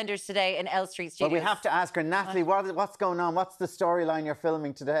EastEnders today in L Street Studios. Well, we have to ask her, Natalie, what's going on? What's the storyline you're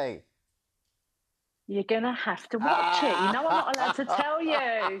filming today? You're going to have to watch it. You know I'm not allowed to tell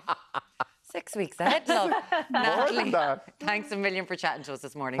you. 6 weeks ahead, love. Natalie, thanks a million for chatting to us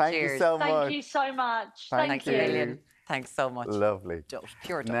this morning. Thank Cheers. you so much. Thank you so much. Thank you. A million. Thanks so much. Lovely.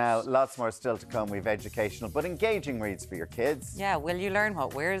 Pure dose. Now, lots more still to come. We've educational but engaging reads for your kids. Yeah, will you learn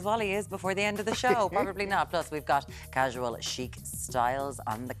what Where's Wally is before the end of the show? Probably not. Plus, we've got casual chic styles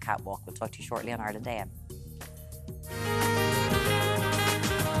on the catwalk. We'll talk to you shortly on Ireland AM.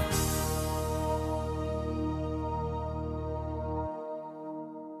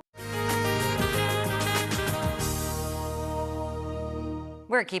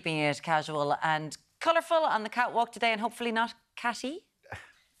 We're keeping it casual and colourful on the catwalk today, and hopefully not catty.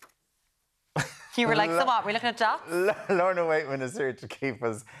 You were like, so what, we're looking at dots? Lorna Waitman is here to keep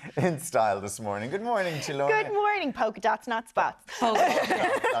us in style this morning. Good morning to you, Lorna. Good morning, polka dots, not spots. Not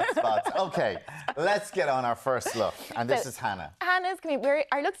spots. Okay, let's get on our first look. And this is Hannah. Hannah's coming.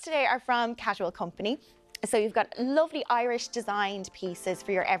 Our looks today are from Casual Company. So you've got lovely Irish designed pieces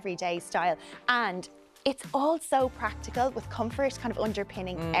for your everyday style. And it's all so practical with comfort kind of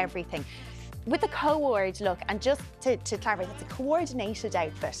underpinning everything. With the co-ord look, and just to clarify, it's a coordinated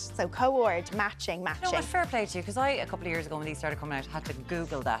outfit. So co-ord, matching. You know what, fair play to you, because a couple of years ago when these started coming out, had to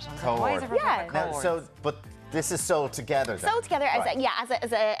Google that. I was like, why is everyone talking about co-ords? But this is sold together then? Sold together right.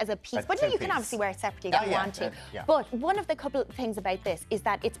 as a piece. But you can obviously wear it separately if you want to. But one of the couple of things about this is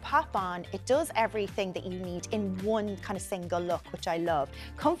that it's pop-on. It does everything that you need in one kind of single look, which I love.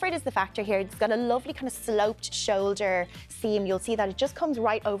 Comfort is the factor here. It's got a lovely kind of sloped shoulder seam. You'll see that it just comes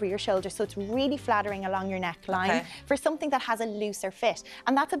right over your shoulder, so it's really flattering along your neckline for something that has a looser fit.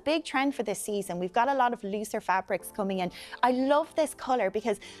 And that's a big trend for this season. We've got a lot of looser fabrics coming in. I love this colour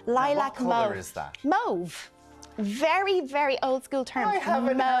because lilac mauve. What colour is that? Mauve. Very, very old school term. I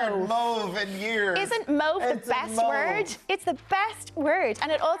haven't heard mauve in years. Isn't mauve the best word? It's the best word.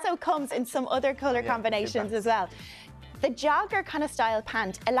 And it also comes in some other colour combinations as well. The jogger kind of style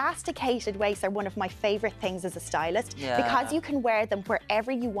pant, elasticated waists are one of my favourite things as a stylist because you can wear them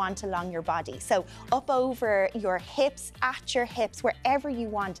wherever you want along your body. So up over your hips, at your hips, wherever you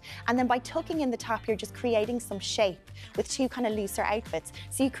want. And then by tucking in the top, you're just creating some shape with two kind of looser outfits.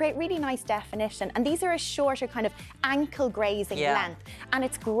 So you create really nice definition. And these are a shorter kind of ankle grazing length. And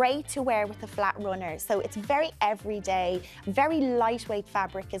it's great to wear with a flat runner. So it's very everyday, very lightweight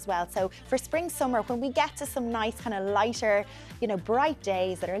fabric as well. So for spring, summer, when we get to some nice kind of lighter, you know, bright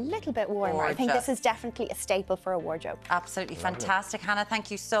days that are a little bit warmer, I think this is definitely a staple for a wardrobe. Absolutely fantastic. Hannah, thank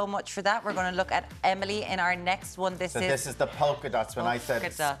you so much for that. We're going to look at Emily in our next one. This is the polka dots when I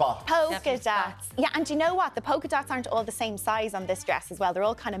said spot. Polka dots. Yeah, and do you know what? The polka dots aren't all the same size on this dress as well. They're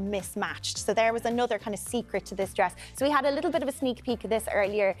all kind of mismatched. So there was another kind of secret to this dress. So we had a little bit of a sneak peek of this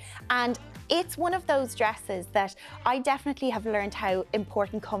earlier, and it's one of those dresses that I definitely have learned how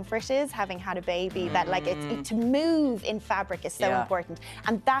important comfort is, having had a baby, that like to move in fabric is so important.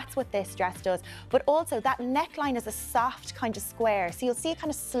 And that's what this dress does. But also that neckline is a soft kind of square. So you'll see it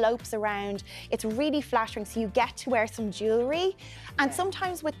kind of slopes around. It's really flattering. So you get to wear some jewelry. And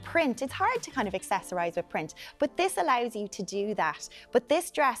sometimes with print, it's hard to kind of accessorize with print, but this allows you to do that. But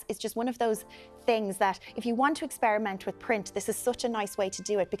this dress is just one of those things that if you want to experiment with print, this is such a nice way to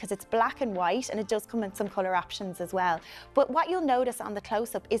do it because it's black and white and it does come in some colour options as well. But what you'll notice on the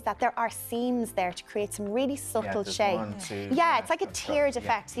close-up is that there are seams there to create some really subtle shape. It's like a tiered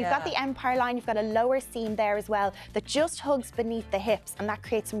effect. So you've got the Empire line, you've got a lower seam there as well that just hugs beneath the hips, and that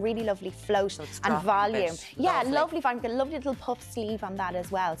creates some really lovely float and volume. Lovely volume. You've got a lovely little puff sleeve on that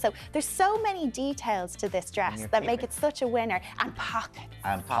as well. So there's so many details to this dress that make it such a winner. And pockets.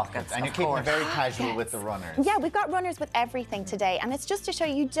 And pockets. And you're keeping it very casual with the runners. Yeah, we've got runners with everything today, and it's just to show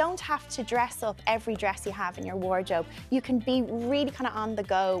you don't have to dress up every dress you have in your wardrobe. You can be really kind of on the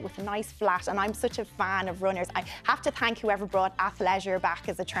go with a nice flat, and I'm such a fan of runners. I have to thank whoever brought athleisure back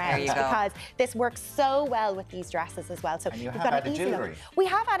as a trend because this works so well with these dresses as well. So and you have added jewellery. We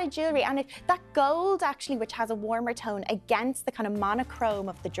have added jewellery, and that gold actually, which has a warmer tone against the kind of monochrome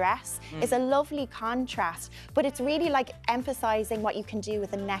of the dress, is a lovely contrast, but it's really like emphasising what you can do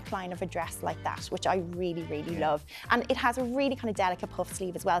with a neckline of a dress like that, which I really, really love. And it has a really kind of delicate puff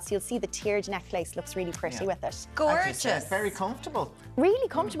sleeve as well, so you'll see the tiered necklace looks really pretty with it. Gorgeous. Very comfortable. Really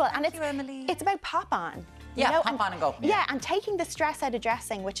comfortable. And Emily. It's about pop-on. Pop on and go. Yeah, and taking the stress out of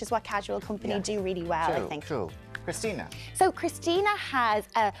dressing, which is what Casual Company do really well, I think. Cool. Christina. So Christina has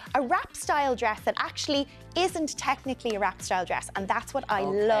a wrap style dress that actually isn't technically a wrap style dress, and that's what I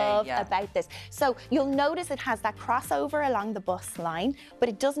love about this. So you'll notice it has that crossover along the bust line, but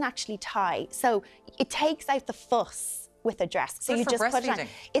it doesn't actually tie. So it takes out the fuss with a dress. So you just put it on.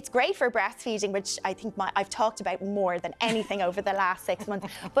 It's great for breastfeeding, which I think I've talked about more than anything over the last 6 months.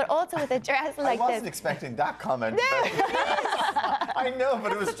 But also with a dress like this. I wasn't expecting that comment. I know,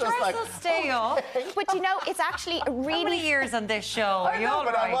 but it was just like. Will stay up. But you know, it's actually really. How many years on this show? I know,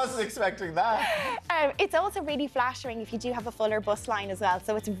 but I wasn't expecting that. It's also really flattering if you do have a fuller bust line as well.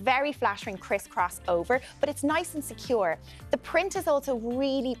 So it's very flattering crisscross over, but it's nice and secure. The print is also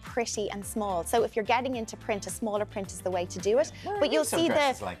really pretty and small. So if you're getting into print, a smaller print is the way to do it. But you'll see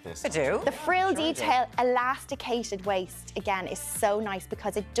like this. the frill detail, elasticated waist, again, is so nice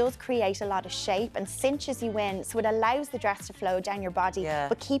because it does create a lot of shape and cinches you in, so it allows the dress to flow down your body,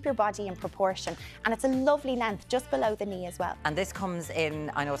 but keep your body in proportion. And it's a lovely length just below the knee as well. And this comes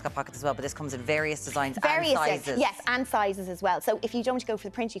in, I know it's got pockets as well, but this comes in various designs and sizes. Yes, and sizes as well. So if you don't go for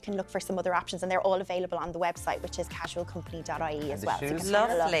the print, you can look for some other options, and they're all available on the website, which is casualcompany.ie as well. So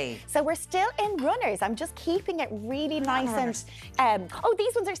lovely. So we're still in runners. I'm just keeping it really nice and oh,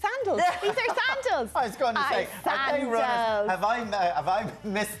 these ones are sandals. These are sandals. I was going to say, are they runners? Have I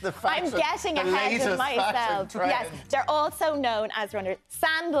missed the fashion? I'm getting ahead of myself. Yes, they're also known as runners.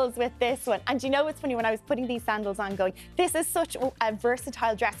 Sandals with this one. And do you know what's funny? When I was putting these sandals on, going, this is such a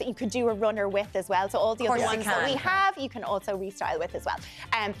versatile dress that you could do a runner with as well. So all the other ones that we have, you can also restyle with as well.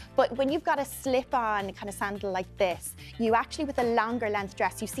 But when you've got a slip-on kind of sandal like this, you actually, with a longer length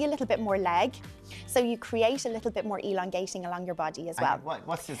dress, you see a little bit more leg. So you create a little bit more elongating along your body as well.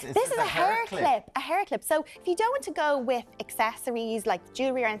 What's this? This is a hair clip. A hair clip. So if you don't want to go with accessories like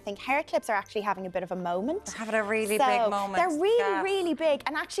jewellery or anything, hair clips are actually having a bit of a moment. They're having a really big moment. They're really, really big.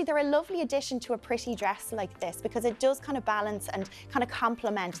 And actually they're a lovely addition to a pretty dress like this because it does kind of balance and kind of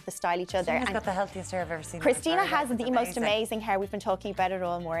complement the style each other. Christina's got the healthiest hair I've ever seen. Christina has the most amazing hair. We've been talking about it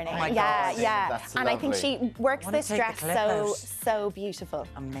all morning. Oh my God. Yeah. That's and lovely. I think she works this dress so beautiful.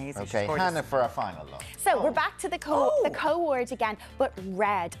 Amazing. Okay, Hannah, for our final look. So we're back to the co-word again, but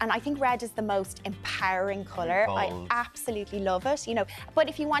red. And I think red is the most empowering colour. I absolutely love it, you know. But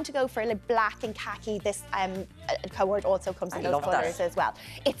if you want to go for like black and khaki, this co-word also comes in those colours as well.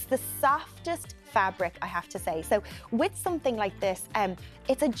 It's the softest fabric, I have to say. So with something like this,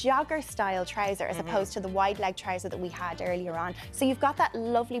 it's a jogger style trouser as opposed to the wide leg trouser that we had earlier on. So you've got that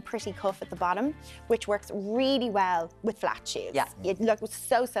lovely pretty cuff at the bottom, which works really well with flat shoes. Yeah. It looks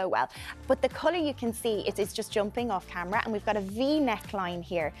so well. But the colour you can see, it's just jumping off camera, and we've got a V neckline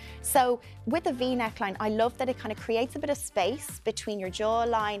here. So with a V neckline, I love that it kind of creates a bit of space between your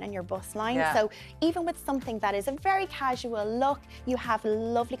jawline and your bust line. Yeah. So even with something that is a very casual look, you have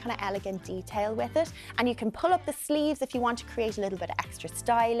lovely kind of elegant detail with it, and you can pull up the sleeves if you want to create a little bit of extra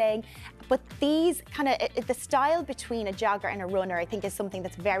styling. But these kind of the style between a jogger and a runner, I think, is something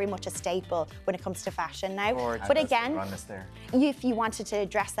that's very much a staple when it comes to fashion now. But again, if you wanted to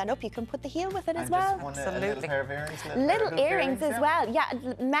dress that up, you can put the heel with it as well. A little pair of earrings, little earrings as well. Yeah,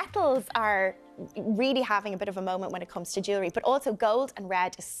 metals are really having a bit of a moment when it comes to jewellery, but also gold and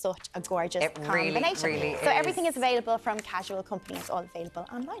red is such a gorgeous combination. Really so everything is available from Casual Company. It's all available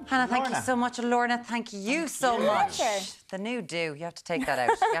online. Hannah, thank you so much. Lorna, thank you so much. The new do. You have to take that out.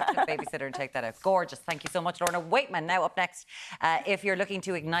 You have to have a babysitter and take that out. Gorgeous. Thank you so much, Lorna. Waitman, now up next. If you're looking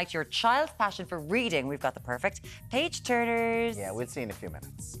to ignite your child's passion for reading, we've got the perfect page turners. Yeah, we'll see in a few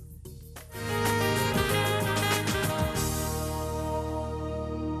minutes.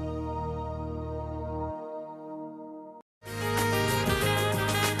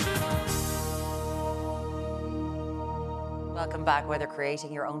 Welcome back. Whether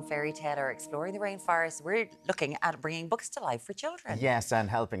creating your own fairy tale or exploring the rainforest, we're looking at bringing books to life for children. Yes, and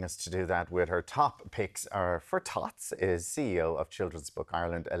helping us to do that with her top picks for Tots is CEO of Children's Book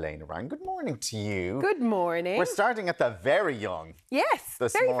Ireland, Elaine Ryan. Good morning to you. Good morning. We're starting at the very young. Yes,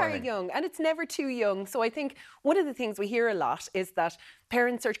 very young. And it's never too young. So I think one of the things we hear a lot is that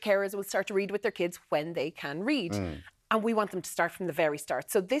parents or carers will start to read with their kids when they can read. And we want them to start from the very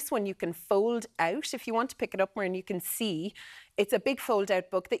start. So this one you can fold out if you want to pick it up more, and you can see it's a big fold-out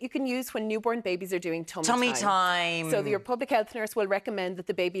book that you can use when newborn babies are doing tummy time. So your public health nurse will recommend that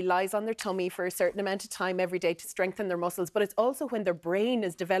the baby lies on their tummy for a certain amount of time every day to strengthen their muscles. But it's also when their brain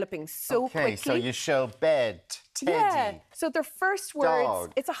is developing so quickly. So you show bed, teddy, yeah. So their first words,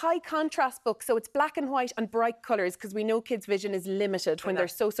 dog. It's a high contrast book. So it's black and white and bright colours because we know kids' vision is limited when they're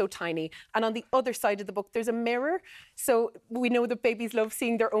so tiny. And on the other side of the book, there's a mirror. So we know that babies love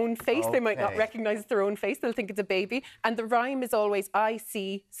seeing their own face. They might not recognise their own face. They'll think it's a baby. And the rhyme is always, I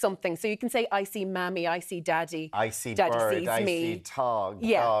see something. So you can say, I see mammy, I see daddy. I see daddy bird, sees I me. see dog,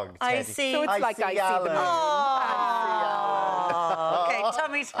 Yeah. dog, I teddy. see. So it's like I see the moon. Okay,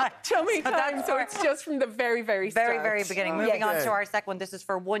 tummy time. Tummy time. So it's just from the very, very start. Very beginning. Moving on to our second one. This is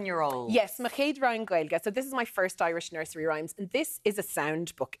for 1-year-olds. Yes, Machéad Ryan Gaeilge. So this is my first Irish nursery rhymes, and this is a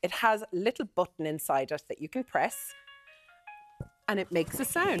sound book. It has a little button inside it that you can press, and it makes a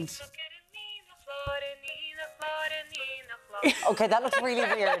sound. Okay, that looks really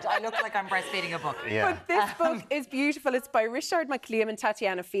weird. I look like I'm breastfeeding a book. Yeah. But this book is beautiful. It's by Richard McLean and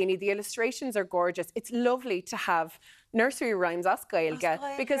Tatiana Feeney. The illustrations are gorgeous. It's lovely to have nursery rhymes as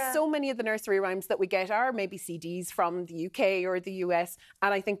Gaeilge, because so many of the nursery rhymes that we get are maybe CDs from the UK or the US,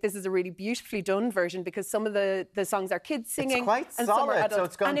 and I think this is a really beautifully done version because some of the songs are kids singing. It's quite and solid, some are adults. so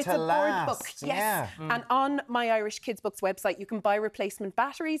it's going and it's to a board last. book, yes. Yeah. And on My Irish Kids Books website, you can buy replacement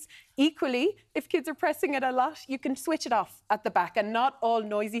batteries. Equally, if kids are pressing it a lot, you can switch it off at the back, and not all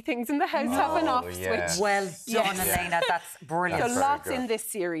noisy things in the house have an off switch. Well done, Elena. That's brilliant. So lots in this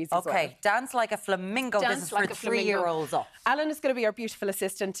series as well. Okay, Dance Like a Flamingo. This is for 3-year-olds up. Alan is going to be our beautiful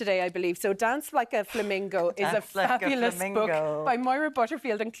assistant today, I believe. So Dance Like a Flamingo is a fabulous book by Moira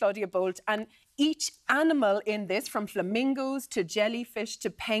Butterfield and Claudia Bolt. And each animal in this, from flamingos to jellyfish to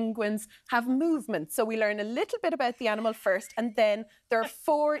penguins, have movements. So we learn a little bit about the animal first, and then there are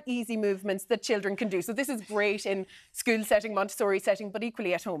 4 easy movements that children can do. So this is great in school setting, Montessori setting, but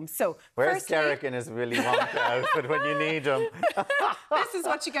equally at home. So where's Deric in his Willy Wonka outfit when you need him? This is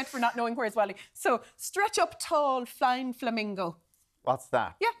what you get for not knowing where's Wally. So stretch up tall, flying flamingo. What's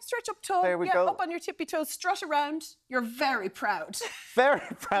that? Yeah, stretch up tall. There we go. Up on your tippy toes, strut around. You're very proud. Very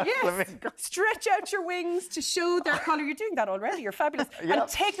proud flamingo. Stretch out your wings to show their colour. You're doing that already. You're fabulous. Yep. And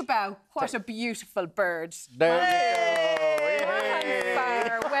take a bow. What a beautiful bird. There we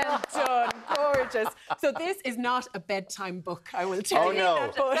go. Well done. Gorgeous. So this is not a bedtime book, I will tell you.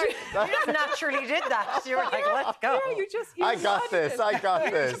 Oh, no. You just naturally did that. You were like, let's go. Yeah, I got this. I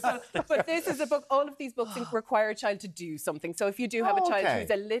got this. But this is a book, all of these books require a child to do something. So if you do have a child who's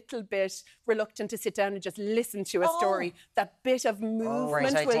a little bit reluctant to sit down and just listen to a story, that bit of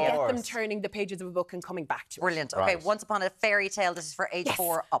movement will get them turning the pages of a book and coming back to it. Brilliant. Okay, Once Upon a Fairy Tale. This is for age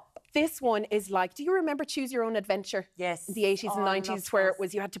 4 up. This one is like, do you remember Choose Your Own Adventure? Yes. In the 80s and 90s, where it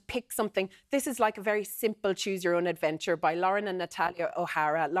was you had to pick something. This is like a very simple Choose Your Own Adventure by Lauren and Natalia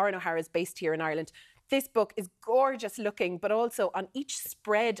O'Hara. Lauren O'Hara is based here in Ireland. This book is gorgeous looking, but also on each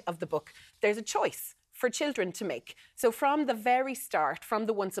spread of the book, there's a choice for children to make. So from the very start, from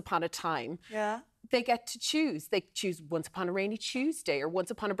the Once Upon a Time, they get to choose. They choose Once Upon a Rainy Tuesday or Once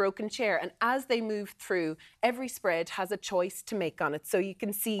Upon a Broken Chair. And as they move through, every spread has a choice to make on it. So you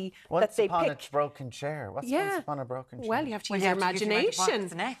can see that they pick... Once Upon a Broken Chair? What's Once Upon a Broken Chair? Well, you have to use your imagination.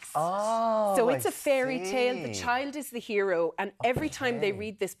 Oh, so it's a fairy tale. The child is the hero. And every time they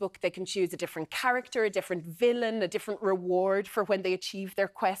read this book, they can choose a different character, a different villain, a different reward for when they achieve their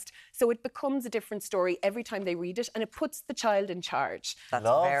quest. So it becomes a different story every time they read it. And it puts the child in charge. That's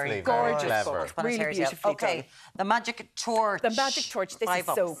very gorgeous book. Really beautifully done. The Magic Torch. The Magic Torch. This is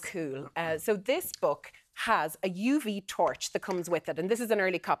so cool. So this book has a UV torch that comes with it. And this is an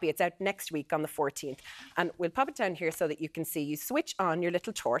early copy. It's out next week on the 14th. And we'll pop it down here so that you can see. You switch on your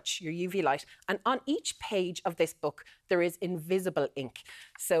little torch, your UV light, and on each page of this book, there is invisible ink.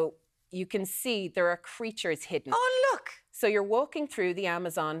 So you can see there are creatures hidden. Oh, look! So you're walking through the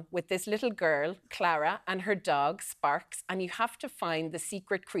Amazon with this little girl, Clara, and her dog, Sparks, and you have to find the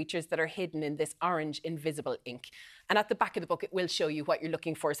secret creatures that are hidden in this orange invisible ink. And at the back of the book, it will show you what you're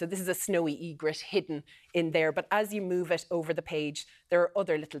looking for. So this is a snowy egret hidden in there. But as you move it over the page, there are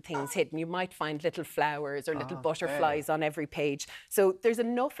other little things hidden. You might find little flowers or little butterflies on every page. So there's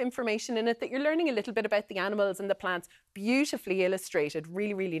enough information in it that you're learning a little bit about the animals and the plants. Beautifully illustrated,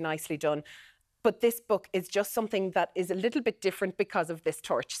 really, really nicely done. But this book is just something that is a little bit different because of this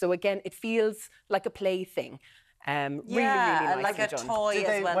torch. So again, it feels like a plaything. Really, really nicely like a done. toy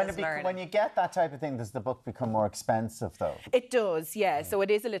as well as learning. When you get that type of thing, does the book become more expensive, though? It does, yeah. So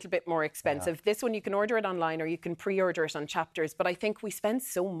it is a little bit more expensive. This one, you can order it online or you can pre-order it on Chapters. But I think we spend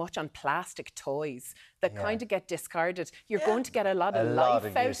so much on plastic toys that kind of get discarded. You're going to get a lot of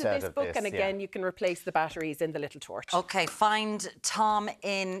life out of this book. And again, you can replace the batteries in the little torch. Okay, Find Tom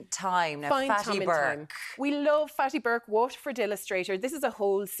in Time. Now, Find Fatty Tom in Burke. Time. We love Fatty Burke, Waterford illustrator. This is a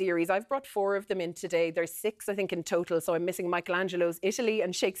whole series. I've brought 4 of them in today. There's 6, I think, in total. So I'm missing Michelangelo's Italy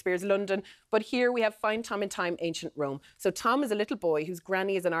and Shakespeare's London. But here we have Find Tom in Time, Ancient Rome. So Tom is a little boy whose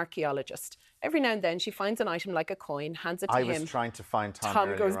granny is an archaeologist. Every now and then she finds an item like a coin, hands it to him. I was trying to find Tom.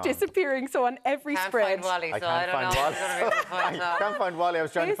 Tom goes disappearing. So on every spread... Can't find Wally, so I don't know. I can't find Wally. I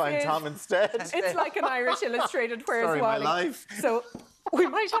was trying to find Tom instead. It's like an Irish Illustrated, where's Sorry, Wally? my life. So we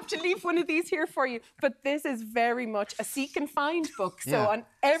might have to leave one of these here for you. But this is very much a seek and find book. So on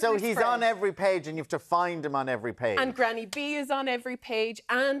every So he's spread, on every page and you have to find him on every page. and Granny B is on every page,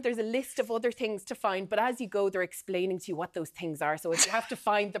 and there's a list of other things to find. But as you go, they're explaining to you what those things are. So if you have to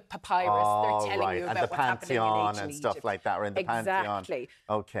find the papyrus, they're telling you about and the what's happening in Pantheon ancient and stuff Egypt. like that, or in the Pantheon. Exactly.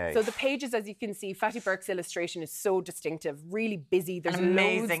 Okay. So the pages, as you can see, Fatty Burke's illustration is so distinctive, really busy. There's An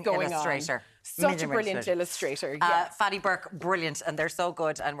amazing loads going illustrator. on. Such a brilliant illustrator. Yeah. Fatty Burke, brilliant, and they're so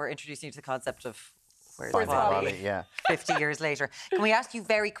good. And we're introducing you to the concept of Where's Find Wally? yeah. 50 years later. Can we ask you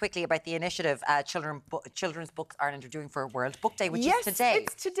very quickly about the initiative Children's Books Ireland are doing for World Book Day, which is today?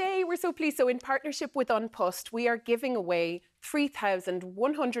 Yes, it's today. We're so pleased. So in partnership with Unpost, we are giving away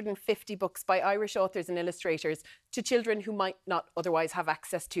 3,150 books by Irish authors and illustrators to children who might not otherwise have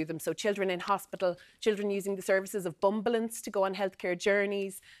access to them. So children in hospital, children using the services of Bumbulance to go on healthcare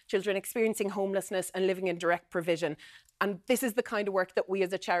journeys, children experiencing homelessness and living in direct provision. And this is the kind of work that we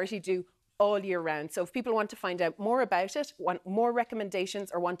as a charity do all year round. So if people want to find out more about it, want more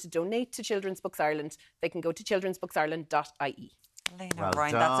recommendations or want to donate to Children's Books Ireland, they can go to children'sbooksireland.ie. Elena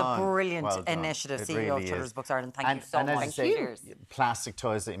Ryan, that's a brilliant initiative, CEO really of Children's is. Books Ireland. Thank you so much. As you say, plastic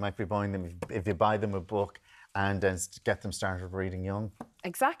toys that you might be buying them if you buy them a book and then get them started reading young.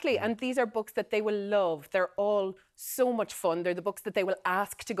 Exactly, and these are books that they will love. They're all so much fun. They're the books that they will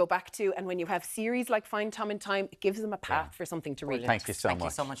ask to go back to, and when you have series like Find Tom in Time, it gives them a path for something to read. Thank you so much. Thank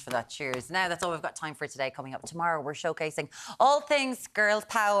you so much for that. Cheers. Now, that's all we've got time for today. Coming up tomorrow, we're showcasing all things girls'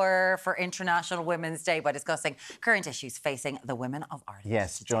 power for International Women's Day by discussing current issues facing the women of Ireland.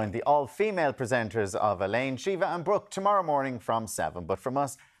 Yes, join the all-female presenters of Elaine, Shiva and Brooke tomorrow morning from 7. But from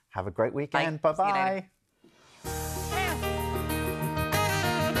us, have a great weekend. Bye-bye.